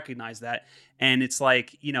 people recognize that, and it's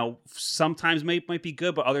sometimes might be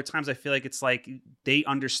good, but other times I feel it's they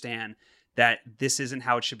understand that this isn't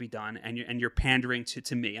how it should be done, and you're pandering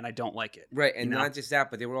to me, and I don't like it. Right, and not just that,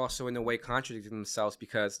 but they were also in a way contradicting themselves,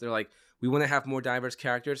 because they're we want to have more diverse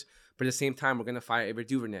characters, but at the same time, we're going to fire Ava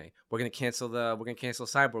DuVernay. We're going to cancel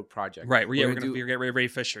Cyborg Project. Right. We're going to get Ray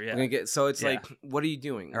Fisher. Yeah. So it's what are you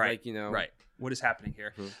doing? Right. Right. What is happening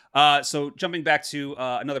here? Mm-hmm. So jumping back to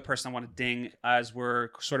another person I want to ding as we're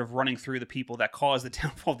sort of running through the people that caused the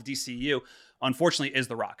downfall of the DCEU, unfortunately, is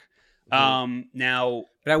The Rock. Now,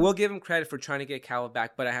 but I will give him credit for trying to get Cavill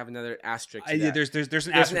back. But I have another asterisk. To that. There's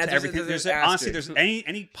an asterisk to everything. Honestly, there's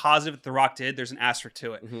any positive that The Rock did. There's an asterisk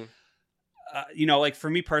to it. Mm-hmm. like for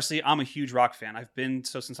me personally, I'm a huge Rock fan. I've been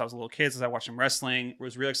so since I was a little kid, since I watched him wrestling.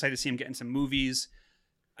 Was really excited to see him get into movies.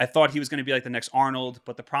 I thought he was going to be like the next Arnold,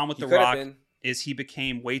 but the problem with The Rock is he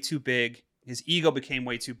became way too big. His ego became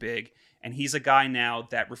way too big, and he's a guy now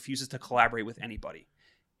that refuses to collaborate with anybody.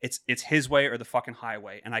 It's his way or the fucking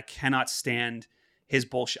highway, and I cannot stand his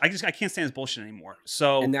bullshit. I can't stand his bullshit anymore.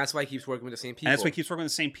 So, and that's why he keeps working with the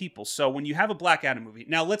same people. So when you have a Black Adam movie,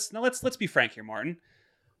 now let's be frank here, Martin.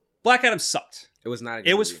 Black Adam sucked. It was not.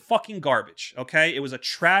 It was fucking garbage. Okay, it was a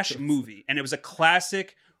trash movie, and it was a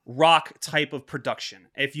classic Rock type of production.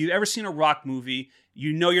 If you've ever seen a Rock movie,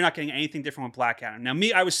 you know you're not getting anything different with Black Adam. Now,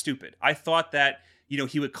 me, I was stupid. I thought that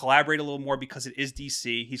he would collaborate a little more because it is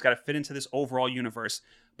DC. He's got to fit into this overall universe,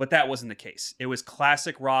 but that wasn't the case. It was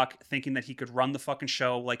classic Rock thinking that he could run the fucking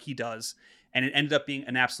show like he does, and it ended up being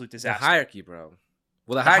an absolute disaster. The hierarchy, bro.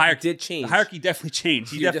 Well, the hierarchy did change. The hierarchy definitely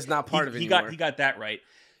changed. You're just not part of it anymore. He got that right.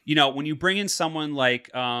 When you bring in someone like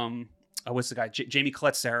what's the guy, Jamie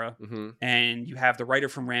Collet-Serra, and you have the writer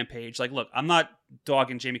from Rampage. Like, look, I'm not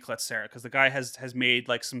dogging Jamie Collet-Serra because the guy has made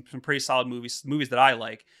like some pretty solid movies that I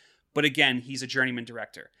like. But again, he's a journeyman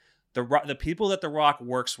director. The people that The Rock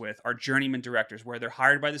works with are journeyman directors, where they're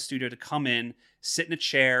hired by the studio to come in, sit in a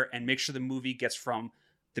chair, and make sure the movie gets from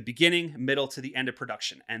the beginning, middle to the end of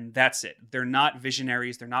production. And that's it. They're not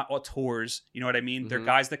visionaries. They're not auteurs. You know what I mean? They're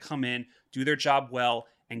guys that come in, do their job well,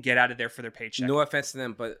 and get out of there for their paycheck. No offense to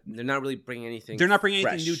them, but they're not really bringing anything. They're not bringing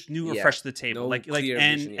anything new or fresh to the table. No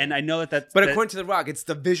vision, and I know that. But according to The Rock, it's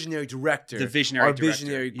the visionary director, visionary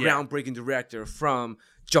groundbreaking director from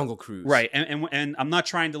Jungle Cruise, right? And I'm not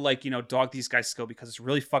trying to dog these guys' skill because it's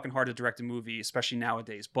really fucking hard to direct a movie, especially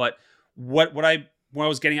nowadays. But what I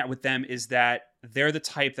was getting at with them is that they're the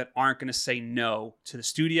type that aren't going to say no to the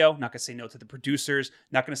studio, not going to say no to the producers,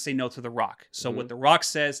 not going to say no to The Rock. So what The Rock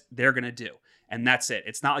says, they're going to do. And that's it.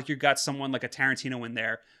 It's not like you got someone like a Tarantino in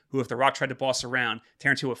there who, if The Rock tried to boss around,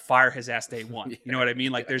 Tarantino would fire his ass day one. You know what I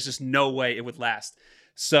mean? Like, there's just no way it would last.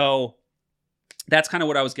 So that's kind of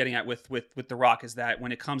what I was getting at with The Rock, is that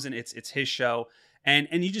when it comes in, it's his show, and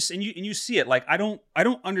you see it. Like, I don't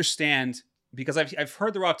understand, because I've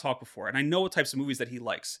heard The Rock talk before, and I know what types of movies that he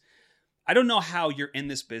likes. I don't know how you're in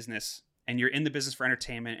this business, and you're in the business for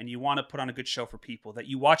entertainment, and you want to put on a good show for people, that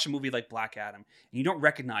you watch a movie like Black Adam and you don't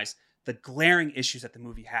recognize the glaring issues that the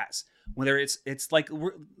movie has. Whether it's like,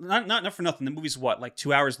 we're not for nothing, the movie's like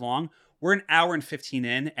 2 hours long. We're an hour and 15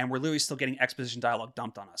 in, and we're literally still getting exposition dialogue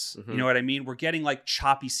dumped on us. You know what I mean? We're getting like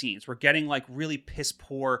choppy scenes. We're getting like really piss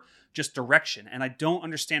poor just direction. And I don't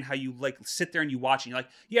understand how you like sit there and you watch and you're like,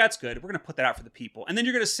 yeah, it's good. We're going to put that out for the people. And then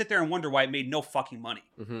you're going to sit there and wonder why it made no fucking money.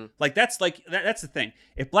 Like, that's the thing.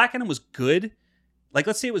 If Black Adam was good, like,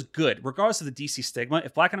 let's say it was good, regardless of the DC stigma,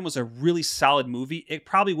 if Black Adam was a really solid movie, it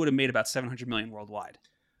probably would have made about 700 million worldwide.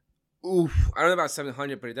 Oof, I don't know about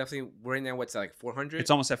 700, but it definitely, we're in there, what's that, like 400? It's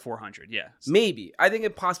almost at 400, yeah. Maybe. I think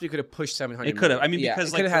it possibly could have pushed 700. It could have. I mean,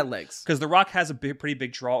 because it could have had legs. Because The Rock has a pretty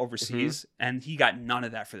big draw overseas, and he got none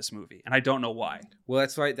of that for this movie, and I don't know why. Well,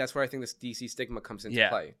 that's where I think this DC stigma comes into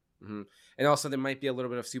play. And also, there might be a little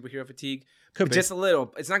bit of superhero fatigue. Could be. Just a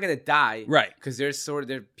little. It's not going to die. Right. Because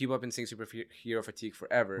people have been saying superhero fatigue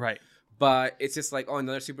forever. Right. But it's just like,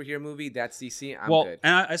 another superhero movie, that's DC, I'm good.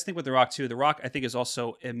 And I just think with The Rock too, The Rock I think is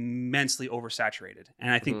also immensely oversaturated.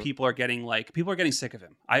 And I think people are getting sick of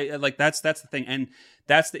him. That's the thing. And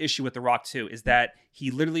that's the issue with The Rock too, is that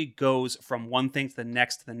he literally goes from one thing to the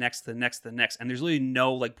next, to the next, to the next, to the next. And there's really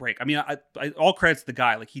no like break. I mean, I all credits to the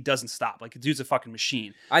guy. Like, he doesn't stop. Like, the dude's a fucking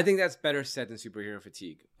machine. I think that's better said than superhero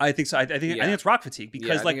fatigue. I think so. I think it's Rock fatigue,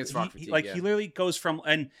 because he literally goes from,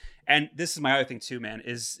 and this is my other thing too, man,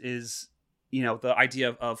 is the idea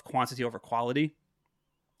of quantity over quality.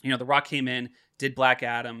 The Rock came in, did Black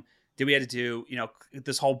Adam, did what he had to do,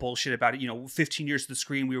 this whole bullshit about it, 15 years to the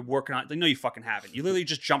screen, we were working on it. Like, no, you fucking haven't. You literally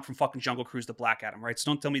just jumped from fucking Jungle Cruise to Black Adam, right? So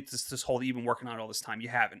don't tell me this whole, you've been working on it all this time. You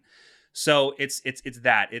haven't. So it's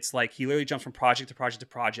that. It's like he literally jumps from project to project to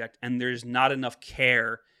project, and there's not enough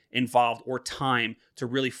care involved or time to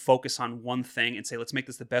really focus on one thing and say, let's make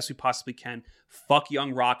this the best we possibly can. Fuck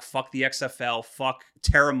Young Rock, fuck the XFL, fuck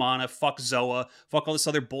Terramana, fuck Zoa, fuck all this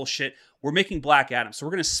other bullshit. We're making Black Adam, so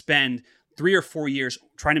we're going to spend 3 or 4 years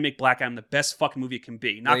trying to make Black Adam the best fucking movie it can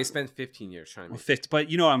be. Not, they spent 15 years trying to make 50, but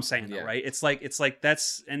you know what I'm saying, though, right? It's like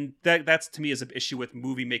that's to me is an issue with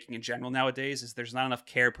movie making in general nowadays, is there's not enough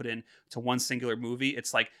care put in to one singular movie.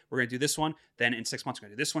 It's like, we're going to do this one, then in 6 months we're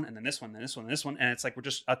going to do this one, and then this one, then this one, and this one, and it's like we're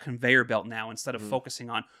just a conveyor belt now instead of focusing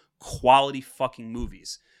on quality fucking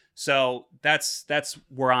movies. So that's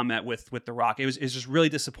where I'm at with The Rock. It's just really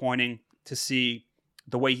disappointing to see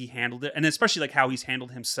the way he handled it, and especially like how he's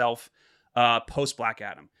handled himself post Black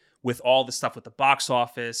Adam, with all the stuff with the box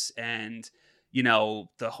office and, you know,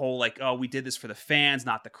 the whole like, oh, we did this for the fans,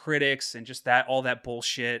 not the critics, and just that, all that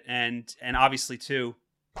bullshit. And obviously too,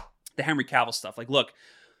 the Henry Cavill stuff. Like, look,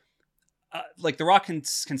 like The Rock can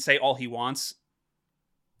say all he wants.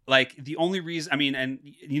 Like the only reason, I mean, and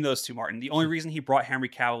you know this too, Martin, the only reason he brought Henry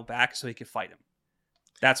Cavill back so he could fight him.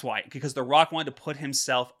 That's why, because The Rock wanted to put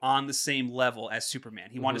himself on the same level as Superman.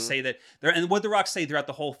 He wanted to say that there, and what The Rock say throughout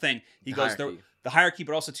the whole thing, he goes, the hierarchy,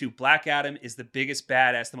 but also too, Black Adam is the biggest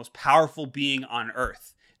badass, the most powerful being on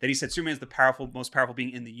Earth. That he said Superman is the most powerful being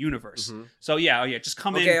in the universe. So yeah, just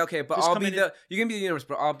come in. Okay, but I'll be you can be the universe,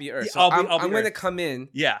 but I'll be Earth. Yeah, so I'm going to come in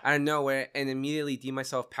out of nowhere and immediately deem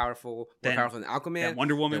myself more powerful than Aquaman, then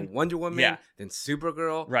Wonder Woman, then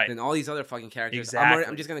Supergirl, then all these other fucking characters. Exactly.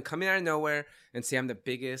 I'm just going to come in out of nowhere and say I'm the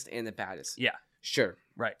biggest and the baddest. Yeah. Sure.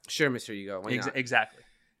 Right. Sure, Mr. Ego. Why not? Exactly.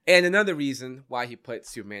 And another reason why he put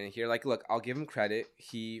Superman in here, like, look, I'll give him credit.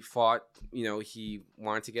 He fought, you know, he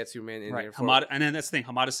wanted to get Superman in there. Hamada, and then that's the thing.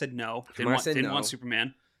 Hamada said no. Didn't want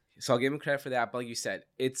Superman. So I'll give him credit for that. But like you said,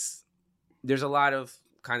 there's a lot of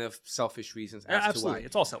kind of selfish reasons as to why.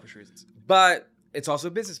 It's all selfish reasons. But it's also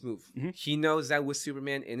a business move. He knows that with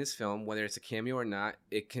Superman in his film, whether it's a cameo or not,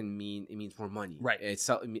 it means more money. Right. It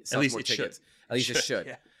sells At least more it tickets. should. At least it should.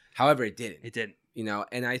 Yeah. However, it didn't. It didn't. You know,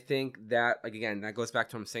 and I think that, like, again, that goes back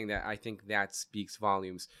to him saying that I think that speaks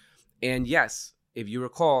volumes. And yes, if you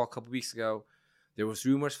recall, a couple weeks ago, there was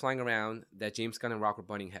rumors flying around that James Gunn and Rock were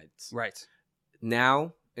butting heads. Right.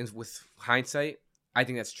 Now, and with hindsight, I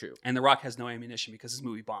think that's true. And The Rock has no ammunition because his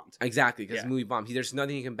movie bombed. Exactly, because the movie bombed. There's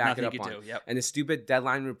nothing he can back it up on. Yep. And the stupid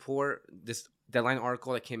Deadline report, this Deadline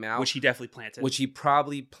article that came out. Which he definitely planted. Which he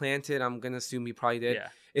probably planted. I'm going to assume he probably did. Yeah.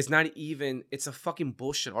 It's not even, it's a fucking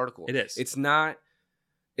bullshit article. It is. It's not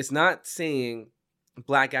saying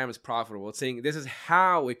Black Adam is profitable. It's saying this is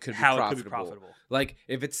how it could be profitable. Like,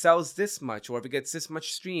 if it sells this much, or if it gets this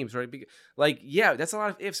much streams, or yeah, that's a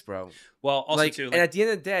lot of ifs, bro. Well, also too, and at the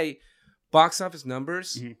end of the day, box office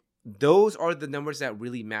numbers, those are the numbers that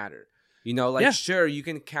really matter. You know, sure, you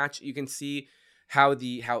can see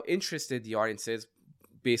how interested the audience is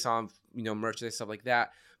based on, you know, merchandise, stuff like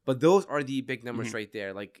that. But those are the big numbers right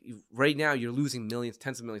there. Like, right now, you're losing millions,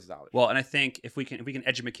 tens of millions of dollars. Well, and I think if we can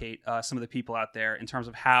educate some of the people out there in terms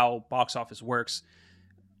of how box office works,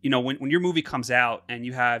 you know, when your movie comes out and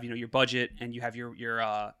you have, you know, your budget and you have your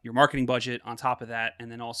marketing budget on top of that,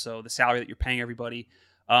 and then also the salary that you're paying everybody,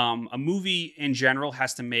 a movie in general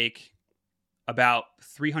has to make about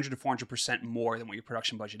 300 to 400% more than what your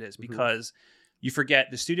production budget is, because you forget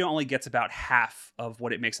the studio only gets about half of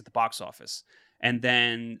what it makes at the box office. And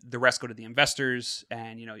then the rest go to the investors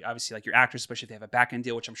and, you know, obviously like your actors, especially if they have a back end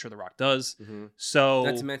deal, which I'm sure The Rock does. So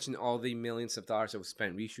not to mention all the millions of dollars that was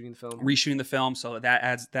spent reshooting the film. So that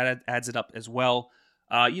adds it up as well.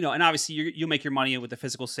 You know, and obviously you'll make your money with the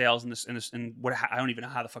physical sales and what, I don't even know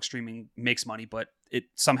how the fuck streaming makes money, but it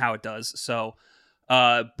somehow it does. So,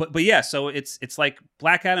 but yeah, so it's like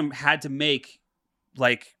Black Adam had to make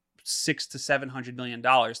like $600 to $700 million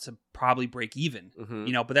to probably break even,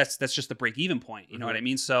 you know, but that's just the break even point. You know what I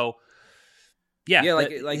mean? So yeah,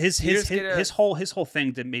 like his whole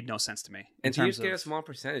thing made no sense to me. And to just get a small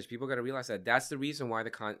percentage, people got to realize that that's the reason why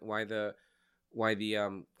not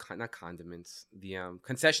condiments, the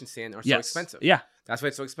concession stand are so expensive. Yeah, that's why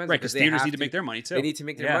it's so expensive. Right, because theaters need to make their money too. They need to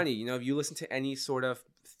make their money. You know, if you listen to any sort of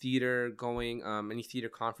theater going, any theater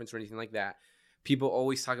conference or anything like that, people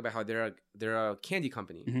always talk about how they're a candy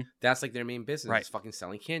company. That's like their main business, is fucking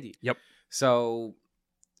selling candy. Yep. So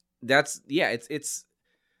that's it's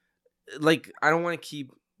like, I don't want to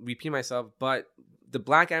keep repeating myself, but the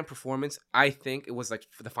Black Adam performance, I think it was like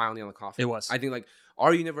the final nail in the coffin. It was. I think like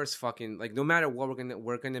our universe fucking, like, no matter what,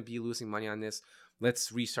 we're gonna be losing money on this.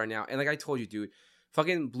 Let's restart now. And like I told you, dude,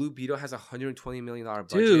 fucking Blue Beetle has $120 million budget.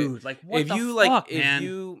 Dude, like, what the fuck,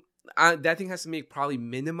 man? That thing has to make probably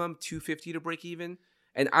minimum $250 to break even,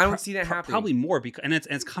 and I don't see that happening. Probably more, because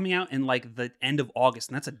it's coming out in like the end of August,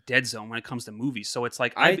 and that's a dead zone when it comes to movies. So it's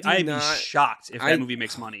like I'd be shocked if that movie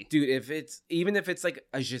makes money, dude. Even if it's like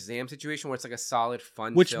a Shazam situation where it's like a solid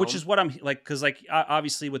fun, which is what I'm like, because like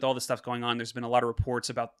obviously with all the stuff going on, there's been a lot of reports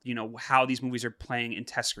about, you know, how these movies are playing in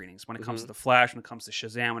test screenings when it comes to The Flash, when it comes to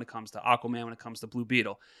Shazam, when it comes to Aquaman, when it comes to Blue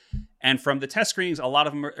Beetle. And from the test screenings, a lot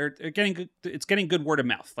of them are getting good. It's getting good word of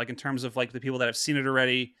mouth, like in terms of like the people that have seen it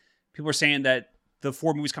already. People are saying that the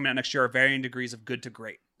 4 movies coming out next year are varying degrees of good to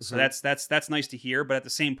great. So that's nice to hear. But at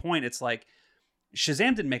the same point, it's like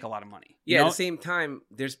Shazam didn't make a lot of money. Yeah. At the same time,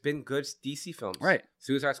 there's been good DC films. Right.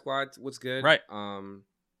 Suicide Squad was good. Right. Oh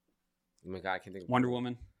my God, I can't think of Wonder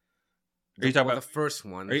Woman. Are you talking about the first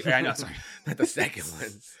one? I know, sorry. Not the second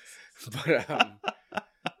one.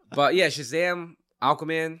 But yeah, Shazam,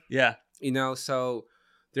 Aquaman. Yeah. You know, so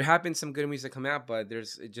there have been some good movies that come out, but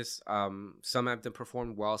there's just some have been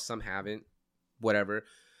performed well, some haven't. Whatever.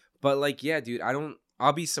 But like, yeah, dude,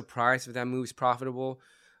 I'll be surprised if that movie's profitable.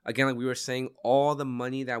 Again, like we were saying, all the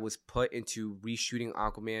money that was put into reshooting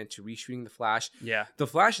Aquaman, to reshooting The Flash. Yeah. The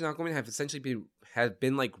Flash and Aquaman have essentially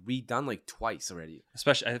been like redone like twice already.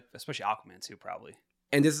 Especially Aquaman too, probably.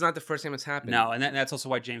 And this is not the first time it's happened. No, and that's also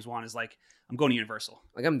why James Wan is like, I'm going to Universal.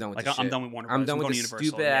 Like I'm done with this I'm shit. done with Warner Bros. I'm done with going this to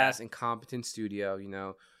Universal. stupid ass incompetent studio, you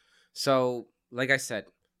know. So, like I said,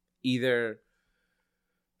 either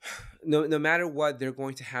no matter what, they're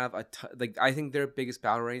going to have like I think their biggest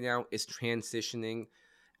battle right now is transitioning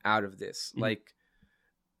out of this. Mm-hmm. Like,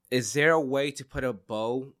 is there a way to put a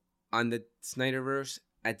bow on the Snyderverse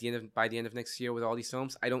by the end of next year with all these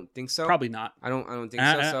films? I don't think so. Probably not. I don't think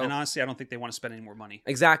so. And honestly, I don't think they want to spend any more money.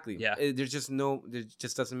 Exactly. Yeah. There just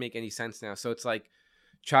doesn't make any sense now. So it's like,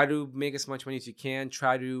 try to make as much money as you can.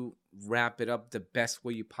 Try to wrap it up the best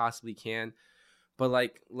way you possibly can. But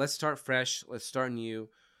like, let's start fresh. Let's start new.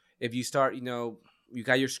 If you start, you know, you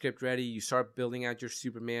got your script ready. You start building out your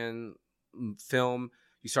Superman film.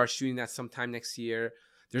 You start shooting that sometime next year.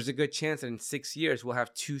 There's a good chance that in 6 years we'll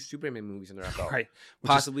have 2 Superman movies in our belt, Right?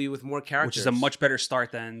 Possibly with more characters, which is a much better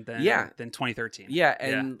start than 2013. Yeah,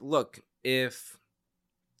 and look, if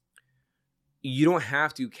you don't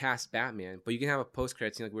have to cast Batman, but you can have a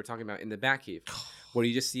post-credit scene like we were talking about in the Batcave, where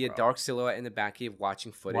you just see a dark silhouette in the Batcave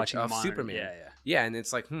watching footage of Superman. Yeah, and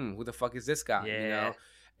it's like, who the fuck is this guy? Yeah. You know,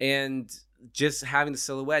 and just having the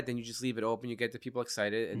silhouette, then you just leave it open, you get the people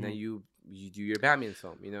excited, and then you do your Batman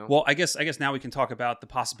film, you know? Well, I guess now we can talk about the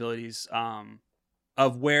possibilities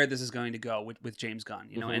of where this is going to go with James Gunn,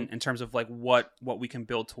 you know, in terms of like what we can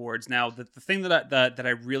build towards. Now, the thing that I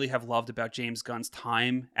really have loved about James Gunn's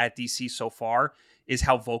time at DC so far is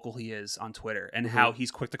how vocal he is on Twitter and how he's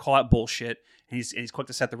quick to call out bullshit and he's quick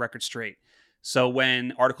to set the record straight. So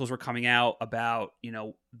when articles were coming out about, you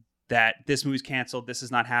know, that this movie's canceled, this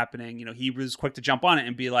is not happening, you know, he was quick to jump on it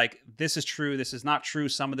and be like, this is true, this is not true,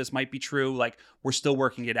 some of this might be true, like we're still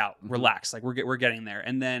working it out, relax, like we're getting there.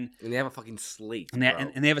 And they have a fucking slate, and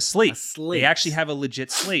they have a slate. They actually have a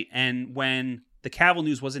legit slate. And when the Cavill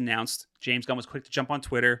news was announced, James Gunn was quick to jump on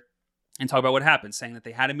Twitter and talk about what happened, saying that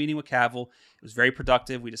they had a meeting with Cavill. It was very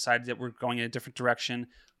productive. We decided that we're going in a different direction.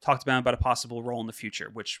 Talked about a possible role in the future,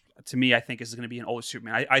 which to me I think is going to be an older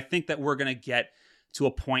Superman. I think that we're going to get to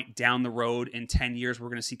a point down the road in 10 years, we're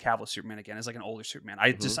going to see Cavill Superman again as like an older Superman.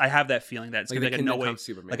 I have that feeling that it's going to be like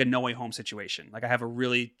a No Way Home situation. Like I have a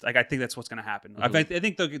really, like, I think that's what's going to happen. I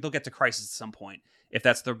think they'll get to Crisis at some point if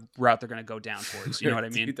that's the route they're going to go down towards. You know what I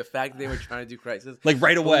mean? Dude, the fact that they were trying to do Crisis like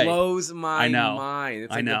right away blows my mind.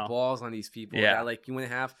 It's like the balls on these people. Yeah. That, like, you want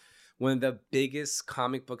to have one of the biggest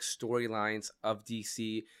comic book storylines of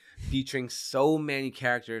DC featuring so many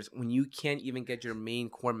characters when you can't even get your main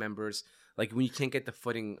core members. Like when you can't get the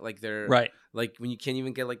footing, like they're right. Like when you can't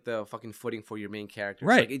even get like the fucking footing for your main characters.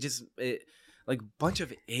 Right. Like it like bunch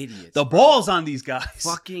of idiots. The balls on these guys.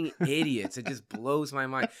 Fucking idiots. It just blows my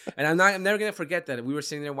mind. And I'm never gonna forget that. We were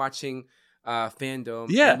sitting there watching Fandom.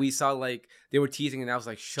 Yeah. And we saw like they were teasing and I was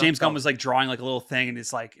like, James Gunn was like drawing like a little thing and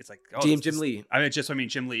it's like Jim Lee.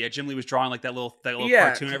 Jim Lee. Yeah, Jim Lee was drawing like that little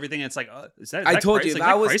cartoon and everything. And it's like, is that I told you if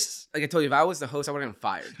I told you if I was the host, I would have been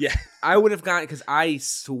fired. Yeah. I would have gotten, because I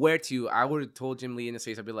swear to you, I would have told Jim Lee in his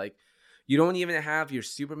face, I'd be like, you don't even have your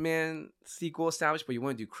Superman sequel established, but you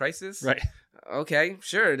want to do Crisis? Right. Okay,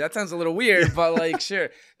 sure. That sounds a little weird, but like, sure.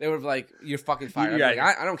 They were like, you're fucking fired. Yeah,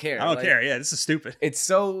 like, I don't care. I don't care. Yeah, this is stupid. It's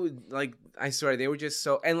so, like, I swear, they were just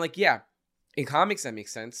so, and like, yeah, in comics, that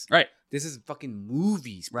makes sense. Right. This is fucking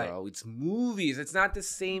movies, bro. Right. It's movies. It's not the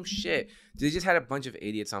same shit. They just had a bunch of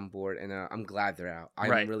idiots on board, and I'm glad they're out.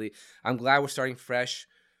 I'm glad we're starting fresh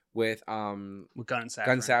with Gunn and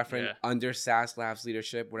Safran under Sass Labs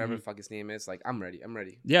leadership, whatever the fuck his name is. Like, I'm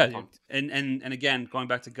ready. Yeah, and again, going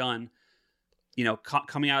back to Gunn, you know,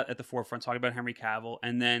 coming out at the forefront, talking about Henry Cavill,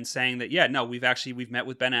 and then saying that, we've met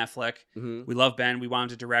with Ben Affleck. We love Ben. We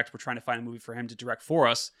want him to direct. We're trying to find a movie for him to direct for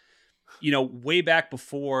us. You know, way back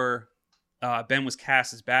before Ben was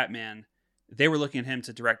cast as Batman, they were looking at him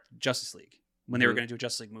to direct Justice League when they were going to do a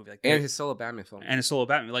Justice League movie, and his solo Batman film,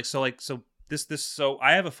 So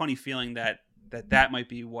I have a funny feeling that might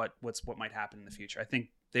be what might happen in the future. I think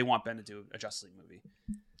they want Ben to do a Justice League movie.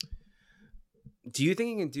 Do you think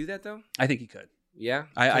he can do that though? I think he could. Yeah,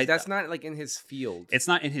 that's not like in his field. It's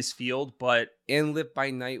not in his field, but Live by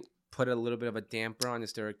Night put a little bit of a damper on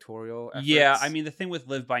his directorial efforts. Yeah, I mean, the thing with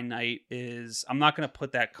Live by Night is I'm not going to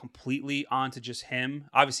put that completely onto just him.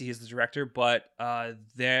 Obviously, he's the director, but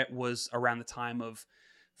that was around the time of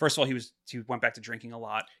First of all, he went back to drinking a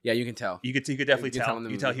lot. Yeah, you can tell. You could definitely tell. You You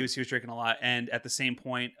could tell he was drinking a lot, and at the same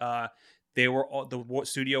point, the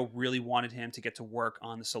studio really wanted him to get to work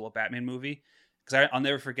on the solo Batman movie, because I'll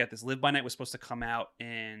never forget this. Live by Night was supposed to come out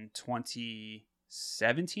in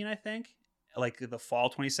 2017, I think, like the fall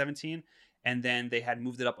 2017, and then they had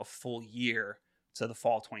moved it up a full year to the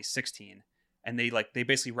fall 2016, and they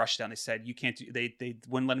basically rushed down. They said you can't do. They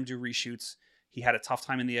wouldn't let him do reshoots. He had a tough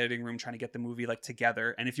time in the editing room trying to get the movie like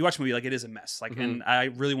together. And if you watch the movie, like it is a mess. Like, and I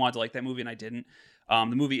really wanted to like that movie and I didn't. The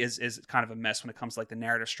movie is kind of a mess when it comes to like the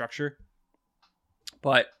narrative structure,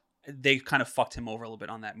 but they kind of fucked him over a little bit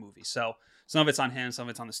on that movie. So some of it's on him, some of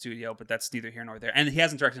it's on the studio, but that's neither here nor there. And he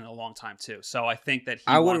hasn't directed in a long time too. So I think that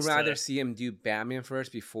I would rather see him do Batman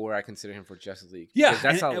first before I consider him for Justice League. Yeah,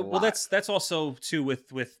 that's well, that's also too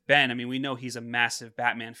with Ben. I mean, we know he's a massive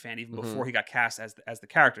Batman fan even before he got cast as the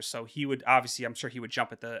character. So he would obviously, I'm sure he would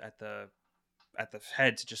jump at the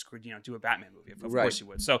head to just do a Batman movie. Of course he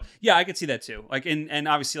would. So yeah, I could see that too. Like and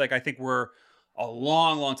obviously like I think we're a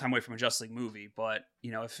long time away from a Justice League movie, but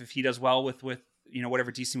if he does well with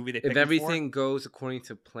whatever DC movie they pick, if everything goes according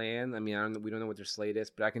to plan, I mean, we don't know what their slate is,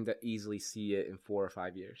 but I can easily see it in 4 or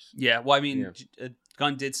 5 years. Yeah, well, I mean,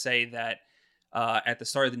 Gunn did say that at the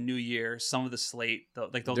start of the new year, some of the slate, they're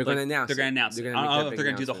going to announce. They're going to announce. I don't know if they're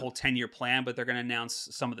going to do the whole 10-year plan, but they're going to announce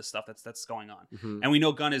some of the stuff that's going on. And we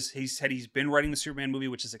know Gunn he said he's been writing the Superman movie,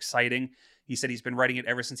 which is exciting. He said he's been writing it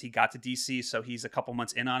ever since he got to DC, so he's a couple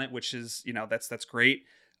months in on it, which is that's great.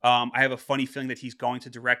 I have a funny feeling that he's going to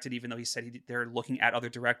direct it, even though he said they're looking at other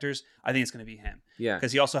directors. I think it's going to be him. Yeah,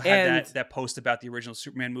 because he also had that post about the original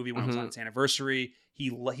Superman movie when it was on its anniversary.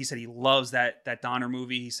 He said he loves that Donner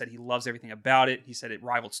movie. He said he loves everything about it. He said it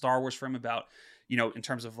rivaled Star Wars for him about in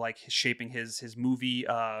terms of like shaping his movie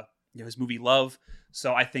his movie love.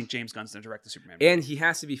 So I think James Gunn's going to direct the Superman movie. And he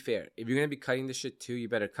has to be fair. If you're going to be cutting this shit too, you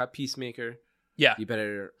better cut Peacemaker. Yeah, you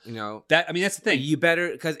better, that. I mean, that's the thing. You better,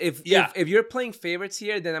 because if you're playing favorites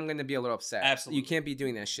here, then I'm gonna be a little upset. Absolutely, you can't be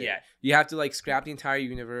doing that shit. Yeah, you have to like scrap the entire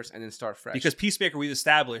universe and then start fresh. Because Peacemaker, we've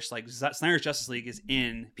established like Snyder's Justice League is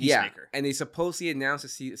in Peacemaker. Yeah, and they supposedly announced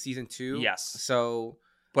season 2. Yes, so.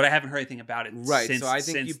 But I haven't heard anything about it. Right, so I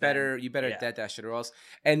think you better dead that shit or else.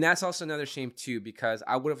 And that's also another shame too, because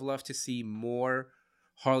I would have loved to see more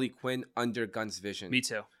Harley Quinn under Gunn's vision. Me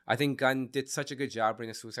too. I think Gunn did such a good job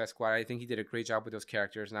bringing the Suicide Squad. I think he did a great job with those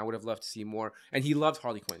characters, and I would have loved to see more. And he loved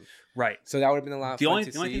Harley Quinn, right? So that would have been a lot. The only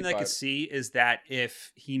thing that I could see is that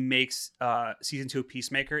if he makes season 2 of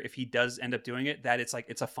Peacemaker, if he does end up doing it, that it's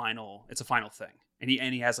a final thing, and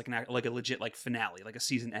he has like a legit like finale, like a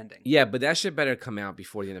season ending. Yeah, but that shit better come out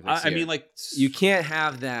before the end of next year. I mean, like you can't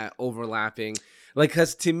have that overlapping,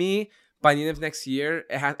 because to me, by the end of next year,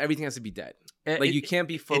 everything has to be dead. You can't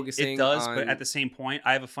be focusing. It does, but at the same point,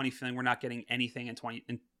 I have a funny feeling we're not getting anything in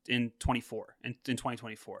 2024. In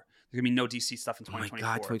 2024, there's gonna be no DC stuff in 2024. Oh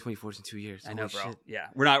my god, 2024 is in 2 years. I know, bro. Shit. Yeah,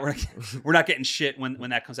 we're not getting shit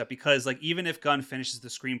when that comes out, because like even if Gunn finishes the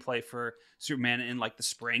screenplay for Superman in like the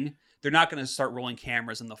spring, they're not gonna start rolling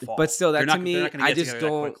cameras in the fall. But still, that to me, I just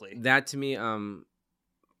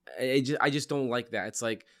don't like that. It's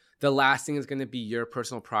like, the last thing is going to be your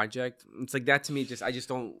personal project. It's like that to me. It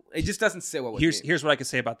just doesn't sit well with me. Here's what I could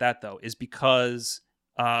say about that though, is because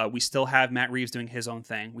we still have Matt Reeves doing his own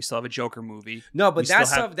thing. We still have a Joker movie. No, but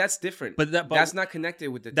that's different. But that's not connected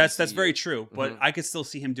with the. That's very true. But I could still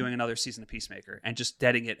see him doing another season of Peacemaker and just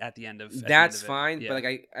deading it at the end of. That's fine. Yeah. But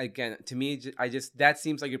like to me, that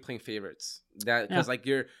seems like you're playing favorites. Because like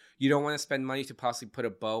you don't want to spend money to possibly put a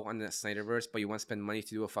bow on the Snyderverse, but you want to spend money to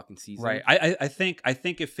do a fucking season. Right. I think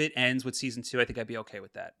if it ends with season 2, I think I'd be okay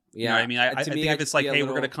with that. Yeah. You know what I mean? I think if it's like, hey, we're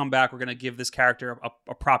going to come back, we're going to give this character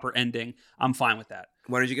a proper ending, I'm fine with that.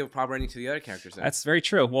 Why don't you give a proper ending to the other characters then? That's very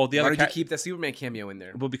true. Well, why don't you keep the Superman cameo in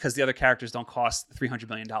there? Well, because the other characters don't cost $300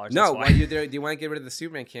 million. No, why do you want to get rid of the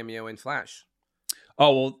Superman cameo in Flash?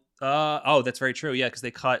 Oh, well. That's very true. Yeah, because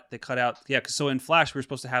they cut out. Yeah, so in Flash we were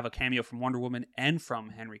supposed to have a cameo from Wonder Woman and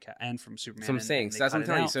from and from Superman. So I'm saying, that's what I'm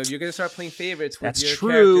telling you. So if you're gonna start playing favorites with that's your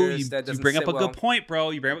true. characters, you bring up a good point,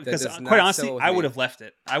 bro. Because quite honestly, I would have left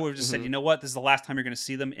it. I would have just said, you know what, this is the last time you're gonna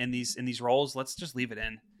see them in these roles. Let's just leave it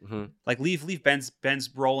in. Like leave Ben's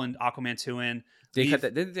role in Aquaman 2 in. They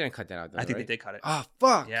didn't cut that out. Though, I think right? they did cut it. Oh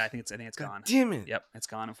fuck. Yeah, I think it's gone. Damn it. Yep, it's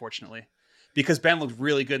gone. Unfortunately. Because Ben looked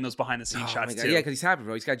really good in those behind the scenes shots too. Yeah, because he's happy,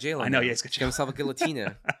 bro. He's got J-Lo. I know. Yeah, he's got himself a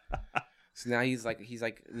guillotina. So now he's like he's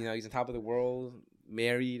on top of the world,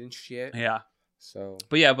 married and shit. Yeah. So.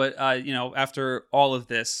 But after all of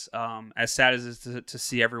this, as sad as it is to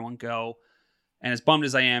see everyone go, And as bummed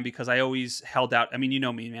as I am, because I always held out. I mean, you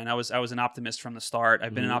know me, man. I was an optimist from the start.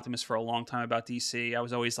 I've been an optimist for a long time about DC. I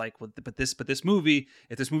was always like, well, but this movie,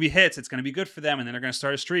 if this movie hits, it's going to be good for them, and then they're going to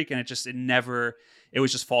start a streak. And it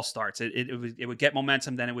was just false starts. It would get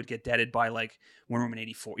momentum, then it would get deaded by like Wonder Woman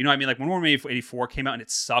 84. You know what I mean? Like when Wonder Woman 84 came out and it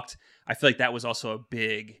sucked. I feel like that was also a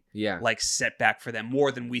big like setback for them,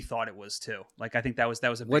 more than we thought it was too. Like I think that was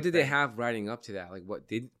a big what did thing. they have riding up to that? Like but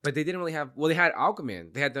they didn't really have. Well, they had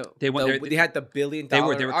Aquaman. They had the $1 billion. They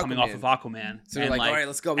were coming Aquaman. off of Aquaman. So they're like, all right,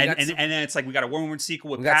 let's go. And then it's like, we got a Wonder Woman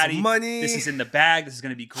sequel with we got Patty. some money. This is in the bag. This is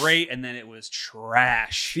going to be great. And then it was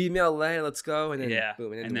trash. Female Leia, let's go. And then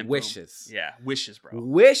boom. And then Wishes. Boom. Yeah, Wishes, bro.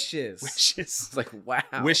 Wishes. It's like, wow.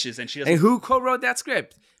 Wishes. And who co-wrote that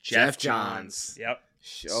script? Jeff Johns. Yep.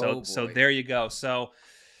 So there you go. So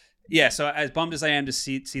yeah, so as bummed as I am to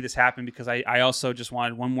see this happen, because I also just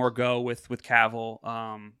wanted one more go with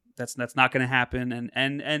Cavill. That's not going to happen,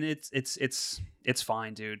 and it's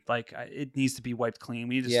fine, dude. Like it needs to be wiped clean.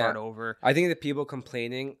 We need to start over. I think the people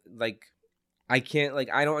complaining, like, I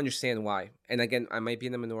don't understand why. And again, I might be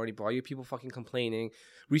in the minority, but all you people fucking complaining,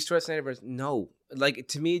 restore Snyderverse. No, like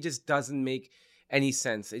to me, it just doesn't make any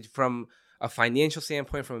sense. From a financial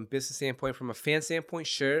standpoint, from a business standpoint, from a fan standpoint,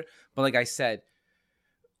 sure. But like I said,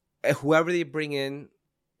 whoever they bring in,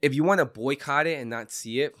 if you want to boycott it and not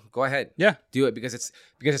see it, go ahead. Yeah, do it because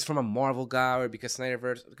it's from a Marvel guy, or because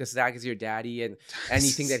Snyderverse, because Zack is your daddy, and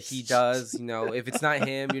anything that he does, if it's not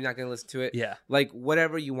him, you're not gonna listen to it. Yeah, like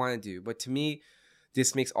whatever you want to do. But to me,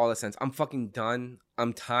 this makes all the sense. I'm fucking done.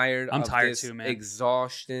 I'm tired. I'm tired too, man.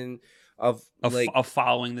 Exhaustion of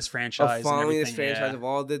following this franchise. Of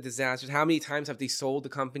all the disasters. How many times have they sold the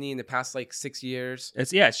company in the past like 6 years?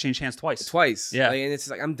 It's changed hands twice. Yeah, and it's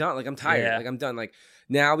like I'm done. Like I'm tired. Yeah. Like I'm done. Like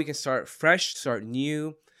now we can start fresh, start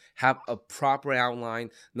new, have a proper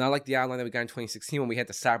outline, not like the outline that we got in 2016 when we had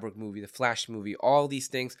the Cyborg movie, the Flash movie, all these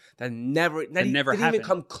things that didn't even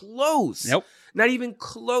come close. Nope, not even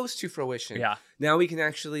close to fruition. Yeah, now we can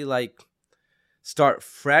actually like start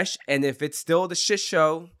fresh, and if it's still the shit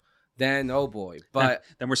show, then oh boy. But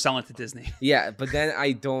then we're selling it to Disney. Yeah, but then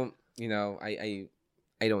I don't, I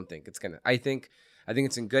don't think it's gonna. I think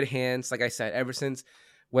it's in good hands. Like I said, ever since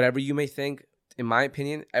whatever you may think, in my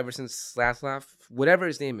opinion, ever since Last Laugh, whatever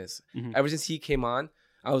his name is, ever since he came on,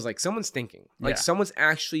 I was like, someone's thinking. Like someone's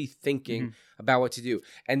actually thinking about what to do.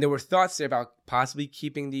 And there were thoughts there about possibly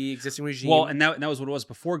keeping the existing regime. Well, and that was what it was.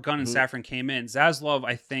 Before Gunn and Safran came in, Zaslav,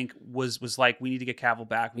 I think, was like, we need to get Cavill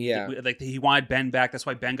back. He wanted Ben back. That's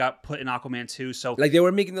why Ben got put in Aquaman 2. So like they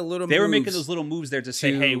were making those little moves there to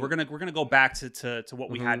say, hey, we're gonna go back to what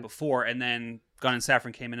we had before. And then Gunn and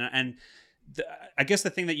Safran came in, and I guess the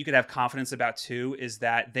thing that you could have confidence about too is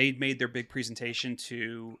that they made their big presentation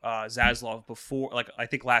to Zaslav before, like I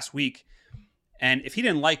think last week, and if he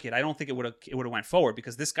didn't like it, I don't think it would have went forward,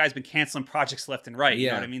 because this guy's been canceling projects left and right. You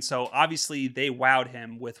know what I mean? So obviously they wowed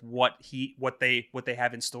him with what they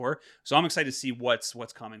have in store. So I'm excited to see what's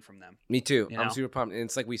coming from them. Me too. I'm super pumped, and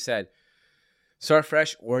it's like we said, start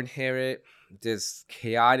fresh or inherit this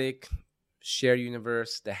chaotic shared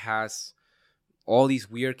universe that has all these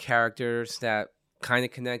weird characters that kind of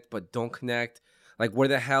connect but don't connect. Like, where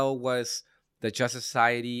the hell was the Justice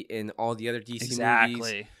Society in all the other DC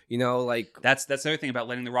movies? Like that's the other thing about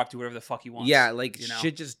letting The Rock do whatever the fuck he wants. Yeah, like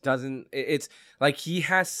shit just doesn't. It's like he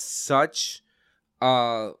has such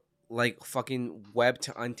like fucking web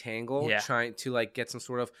to untangle, trying to like get some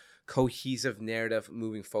sort of cohesive narrative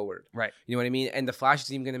moving forward. Right. You know what I mean? And the Flash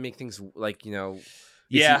is even gonna make things like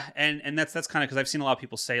Yeah, and that's kind of, because I've seen a lot of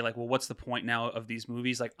people say like, well, what's the point now of these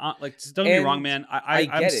movies? Like don't get me wrong, man.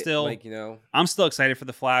 I'm still like, I'm still excited for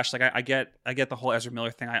the Flash. Like I get the whole Ezra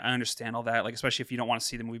Miller thing. I understand all that. Like, especially if you don't want to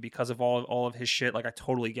see the movie because of all of his shit. Like I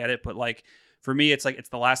totally get it. But like for me, it's like, it's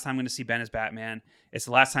the last time I'm going to see Ben as Batman. It's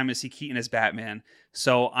the last time I'm going to see Keaton as Batman.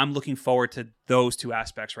 So I'm looking forward to those two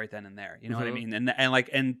aspects right then and there. You know what I mean?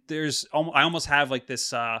 And there's I almost have like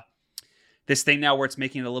this thing now where it's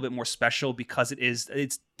making it a little bit more special, because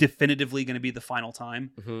it's definitively going to be the final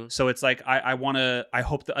time. So it's like, I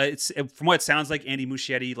hope that from what it sounds like, Andy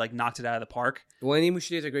Muschietti like knocked it out of the park. Well, Andy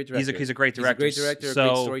Muschietti is a great director. He's a great director. He's a great director, a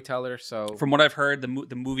great storyteller. So from what I've heard,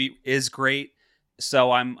 the movie is great.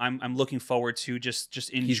 So I'm looking forward to just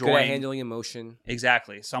enjoying. He's good at handling emotion.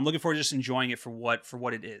 Exactly. So I'm looking forward to just enjoying it for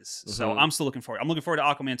what it is. So I'm still looking forward. I'm looking forward to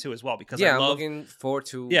Aquaman 2 as well, because I'm looking forward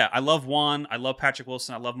to. Yeah, I love Juan. I love Patrick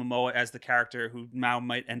Wilson. I love Momoa as the character, who now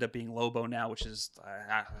might end up being Lobo now, which is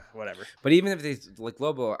whatever. But even if they like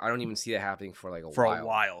Lobo, I don't even see that happening for like a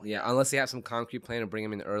while. Yeah, unless they have some concrete plan to bring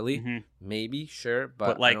him in early, maybe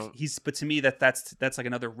but like but to me that's like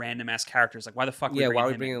another random ass character. It's like, why the fuck? Why are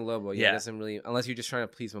we bringing in Lobo? Yeah, it doesn't really, unless unless you're just trying to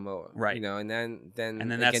please Momoa, right? You know, and then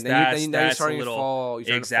that's you're starting a little, to fall.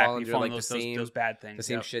 You're starting to fall exactly under like those bad things, the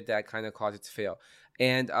same shit that kind of caused it to fail.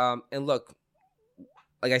 And look,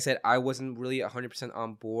 like I said, I wasn't really 100%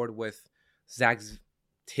 on board with Zack's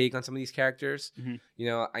take on some of these characters. You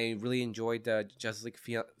know, I really enjoyed the Justice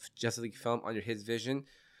League film under his vision.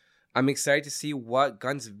 I'm excited to see what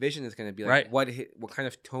Gunn's vision is going to be like. Right. What kind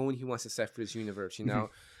of tone he wants to set for this universe. You know,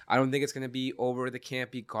 I don't think it's going to be over the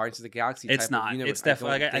campy Guardians of the Galaxy. It's type not. Of universe. It's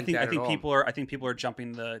definitely. I think people are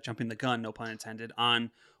jumping the gun. No pun intended.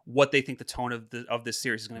 On what they think the tone of this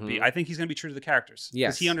series is going to be. I think he's going to be true to the characters.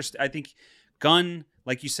 Yes. I think Gunn,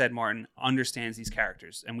 like you said, Martin, understands these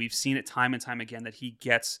characters, and we've seen it time and time again that he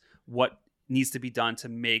gets what needs to be done to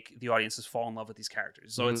make the audiences fall in love with these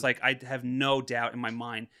characters. So it's like I have no doubt in my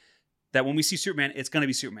mind that when we see Superman, it's going to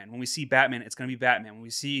be Superman. When we see Batman, it's going to be Batman. When we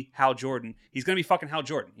see Hal Jordan, he's going to be fucking Hal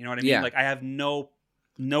Jordan. You know what I mean? Yeah. Like I have no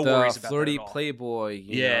worries about flirty that at all. playboy.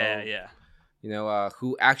 You know,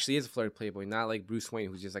 who actually is a flirty playboy, not like Bruce Wayne,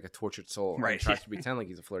 who's just like a tortured soul, right? And tries to pretend like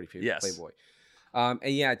he's a flirty yes. playboy.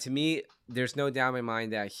 And yeah, to me, there's no doubt in my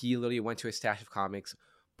mind that he literally went to a stash of comics,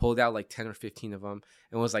 pulled out like 10 or 15 of them,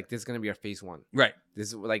 and was like, this is going to be our phase 1. Right. This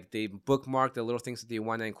is like they bookmarked the little things that they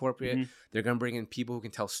want to incorporate. They're going to bring in people who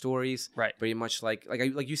can tell stories. Right. Pretty much like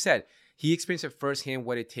you said, he experienced it firsthand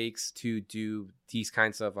what it takes to do these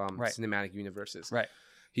kinds of cinematic universes. Right.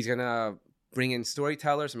 He's going to bring in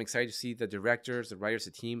storytellers. I'm excited to see the directors, the writers,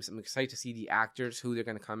 the teams. I'm excited to see the actors, who they're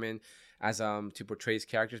going to come in as to portray these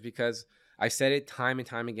characters, because I've said it time and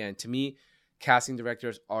time again. To me, casting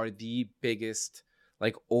directors are the biggest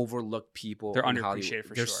like overlooked people. They're in underappreciated Hollywood.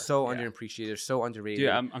 for They're sure. so underappreciated. They're so underrated. Dude,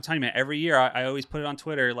 I'm telling you, man. Every year, I always put it on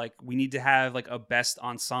Twitter. Like, we need to have like a best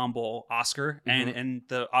ensemble Oscar, and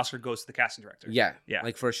the Oscar goes to the casting director. Yeah,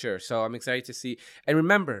 like for sure. So I'm excited to see. And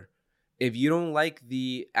remember, if you don't like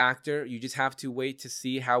the actor, you just have to wait to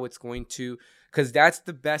see how it's going to. Because that's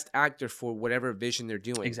the best actor for whatever vision they're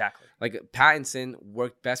doing. Exactly. Like Pattinson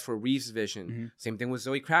worked best for Reeves' vision. Same thing with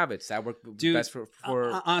Zoe Kravitz. That worked best for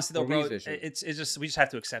honestly though, bro. Vision. It's just we just have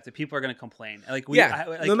to accept it. People are going to complain. Like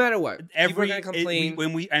no matter what, people are going to complain.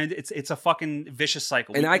 It's a fucking vicious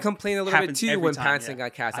cycle. And I complained a little bit too when Pattinson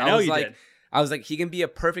got cast. I was like, he can be a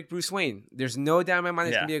perfect Bruce Wayne. There's no doubt in my mind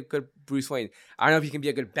he's going to be a good Bruce Wayne. I don't know if he can be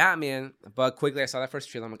a good Batman, but quickly I saw that first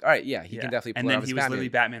trailer. I'm like, all right, he can definitely pull it off as Batman. And then he was literally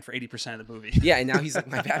Batman for 80% of the movie. Yeah, and now he's like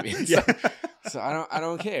my Batman. So I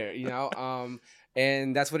don't care, you know?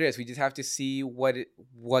 And that's what it is. We just have to see what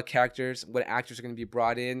actors are going to be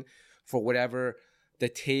brought in for whatever the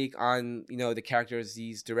take on, you know, the characters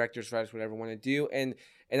these directors, writers, whatever want to do. And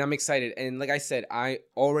I'm excited. And like I said, I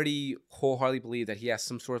already wholeheartedly believe that he has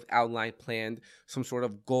some sort of outline planned, some sort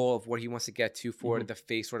of goal of what he wants to get to for the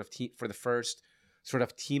phase sort of for the first sort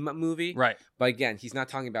of team up movie. Right. But again, he's not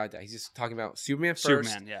talking about that. He's just talking about Superman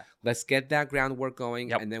first. Let's get that groundwork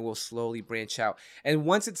going, and then we'll slowly branch out. And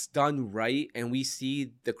once it's done right and we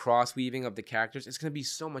see the cross weaving of the characters, it's going to be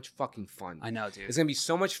so much fucking fun. I know, dude. It's going to be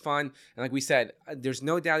so much fun. And like we said, there's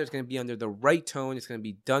no doubt it's going to be under the right tone. It's going to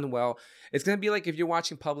be done well. It's going to be like if you're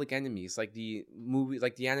watching Public Enemies, like the movie,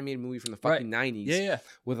 like the animated movie from the fucking 90s.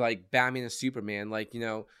 With like Batman and Superman. Like, you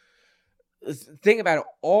know, think about it,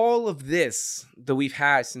 all of this that we've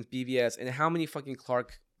had since BVS, and how many fucking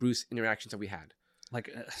Clark Bruce interactions have we had?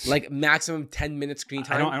 Like maximum 10 minutes screen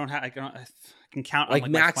time. I can count like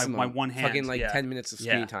on maximum my one hand. Fucking 10 minutes of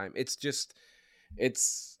screen time. It's just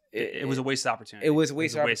it was a wasted opportunity. It was a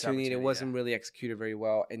wasted opportunity, and it wasn't really executed very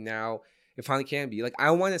well. And now it finally can be. Like, I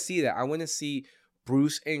want to see that. I want to see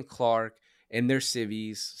Bruce and Clark and their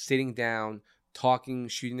civvies sitting down, talking,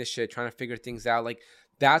 shooting the shit, trying to figure things out. Like,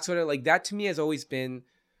 that's what that to me has always been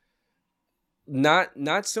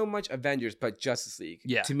not so much Avengers, but Justice League.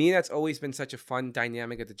 Yeah. To me, that's always been such a fun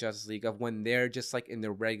dynamic at the Justice League of when they're just like in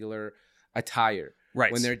their regular attire.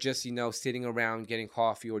 Right. When they're just, you know, sitting around getting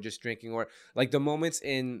coffee or just drinking, or like the moments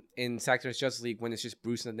in Zack Snyder's Justice League when it's just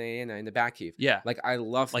Bruce and Diana in the Batcave. Yeah. Like, I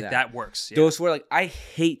love that. Like, that works. Yeah. Those were like, I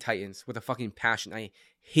hate Titans with a fucking passion. I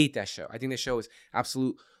hate that show. I think the show is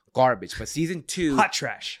absolute garbage. But season 2. Hot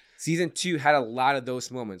trash. Season 2 had a lot of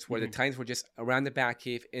those moments where the Titans were just around the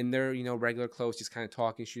Batcave in their, you know, regular clothes, just kind of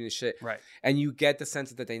talking, shooting shit. Right. And you get the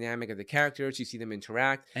sense of the dynamic of the characters. You see them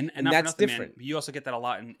interact. And not that's nothing, different. Man, you also get that a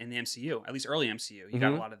lot in the MCU, at least early MCU. You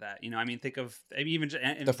got a lot of that. You know, I mean, think of even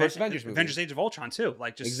the first Avengers movie. Avengers Age of Ultron, too.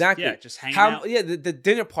 Like, just, exactly. Just hanging out. Yeah, the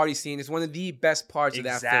dinner party scene is one of the best parts of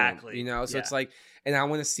that film. You know, so it's like, and I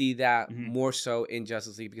want to see that more so in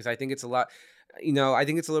Justice League, because I think it's a lot. I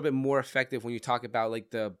think it's a little bit more effective when you talk about like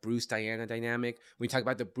the Bruce Diana dynamic, when you talk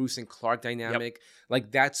about the Bruce and Clark dynamic.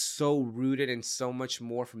 Like that's so rooted and so much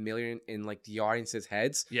more familiar in like the audience's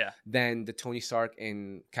heads than the Tony Stark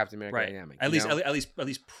and Captain America dynamic. At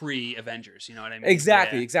least pre-Avengers, you know what I mean?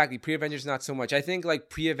 Exactly. Pre-Avengers not so much. I think like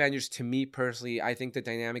pre-Avengers, to me personally, I think the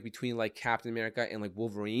dynamic between like Captain America and like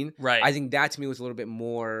Wolverine, I think that to me was a little bit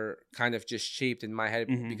more kind of just shaped in my head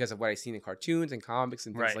because of what I've seen in cartoons and comics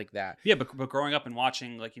and things like that. Yeah, but growing up and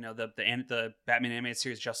watching like the Batman animated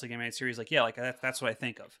series, Justice League animated series, like that's what I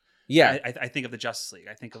think of. Yeah, I think of the Justice League.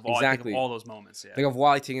 I think of all those moments. Yeah, think of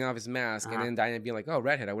Wally taking off his mask and then Diana being like, "Oh,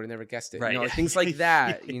 redhead! I would have never guessed it." Right, things like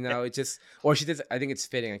that. It just, or she did. I think it's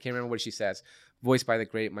fitting. I can't remember what she says. Voiced by the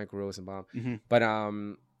great Michael Rosenbaum. But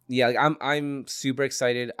yeah, like, I'm super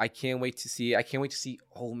excited. I can't wait to see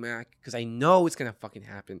Olmec because I know it's gonna fucking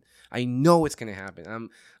happen.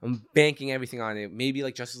 I'm banking everything on it. Maybe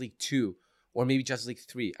like Justice League 2 or maybe Justice League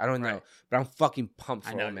 3. I don't know, but I'm fucking pumped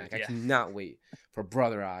for Olmec. I cannot wait for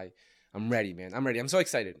Brother Eye. I'm ready, man. I'm ready. I'm so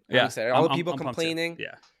excited. I'm excited. All the people complaining.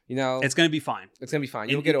 It's gonna be fine. It's gonna be fine.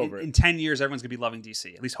 You'll get over it. In 10 years, everyone's gonna be loving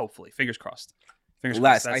DC. At least hopefully. Fingers crossed.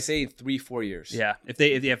 I say 3-4 years. Yeah, if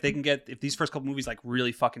they can get these first couple movies like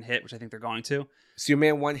really fucking hit, which I think they're going to.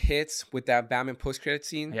 Superman 1 hits with that Batman post-credit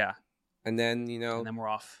scene. Yeah, and then and then we're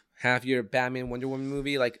off. Have your Batman Wonder Woman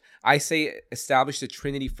movie. Like I say, establish the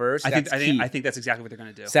Trinity first. I think that's exactly what they're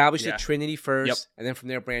gonna do. Establish the Trinity first, and then from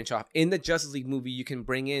there branch off. In the Justice League movie, you can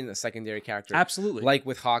bring in a secondary character, absolutely, like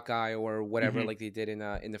with Hawkeye or whatever, like they did in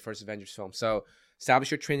the first Avengers film. So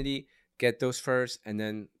establish your Trinity, get those first, and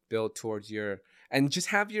then build towards your. And just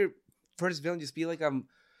have your first villain just be like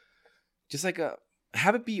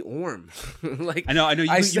have it be Orm. Like I know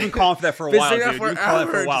you've been calling for that for a while, dude. You've been calling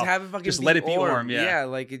for a while. Just have it fucking let it be Orm. Yeah,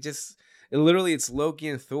 like it's Loki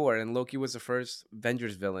and Thor, and Loki was the first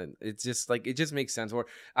Avengers villain. It's just like it just makes sense. Or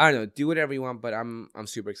I don't know, do whatever you want, but I'm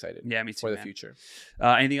super excited. Yeah, me too, for the future.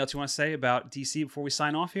 Anything else you want to say about DC before we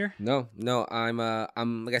sign off here? No.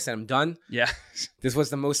 I'm like I said, I'm done. Yeah, this was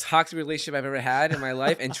the most toxic relationship I've ever had in my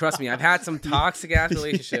life, and trust me, I've had some toxic ass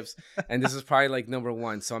relationships, and this is probably like number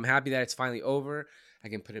one. So I'm happy that it's finally over. I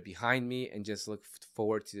can put it behind me and just look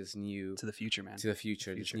forward to this to the future, man.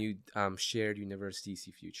 This new shared universe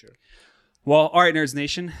DC future. Well, all right, Nerds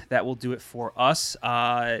Nation, that will do it for us.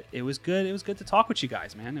 It was good. It was good to talk with you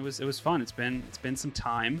guys, man. It was fun. It's been some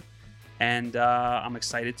time, and I'm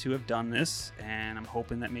excited to have done this. And I'm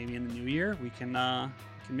hoping that maybe in the new year we can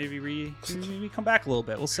maybe come back a little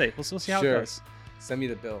bit. We'll see. We'll see how it goes. Send me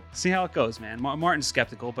the bill. See how it goes, man. Martin's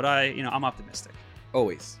skeptical, but I'm optimistic.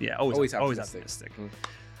 Always. Yeah, always optimistic.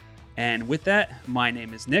 And with that, my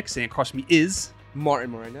name is Nick. Sitting across from me is Martin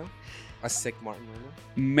Moreno. A sick Martin Moreno.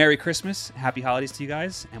 Merry Christmas, happy holidays to you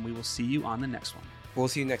guys, and we will see you on the next one. We'll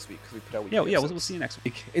see you next week because we put out weekly episodes. We'll see you next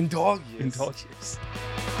week. In dog years. In dog years.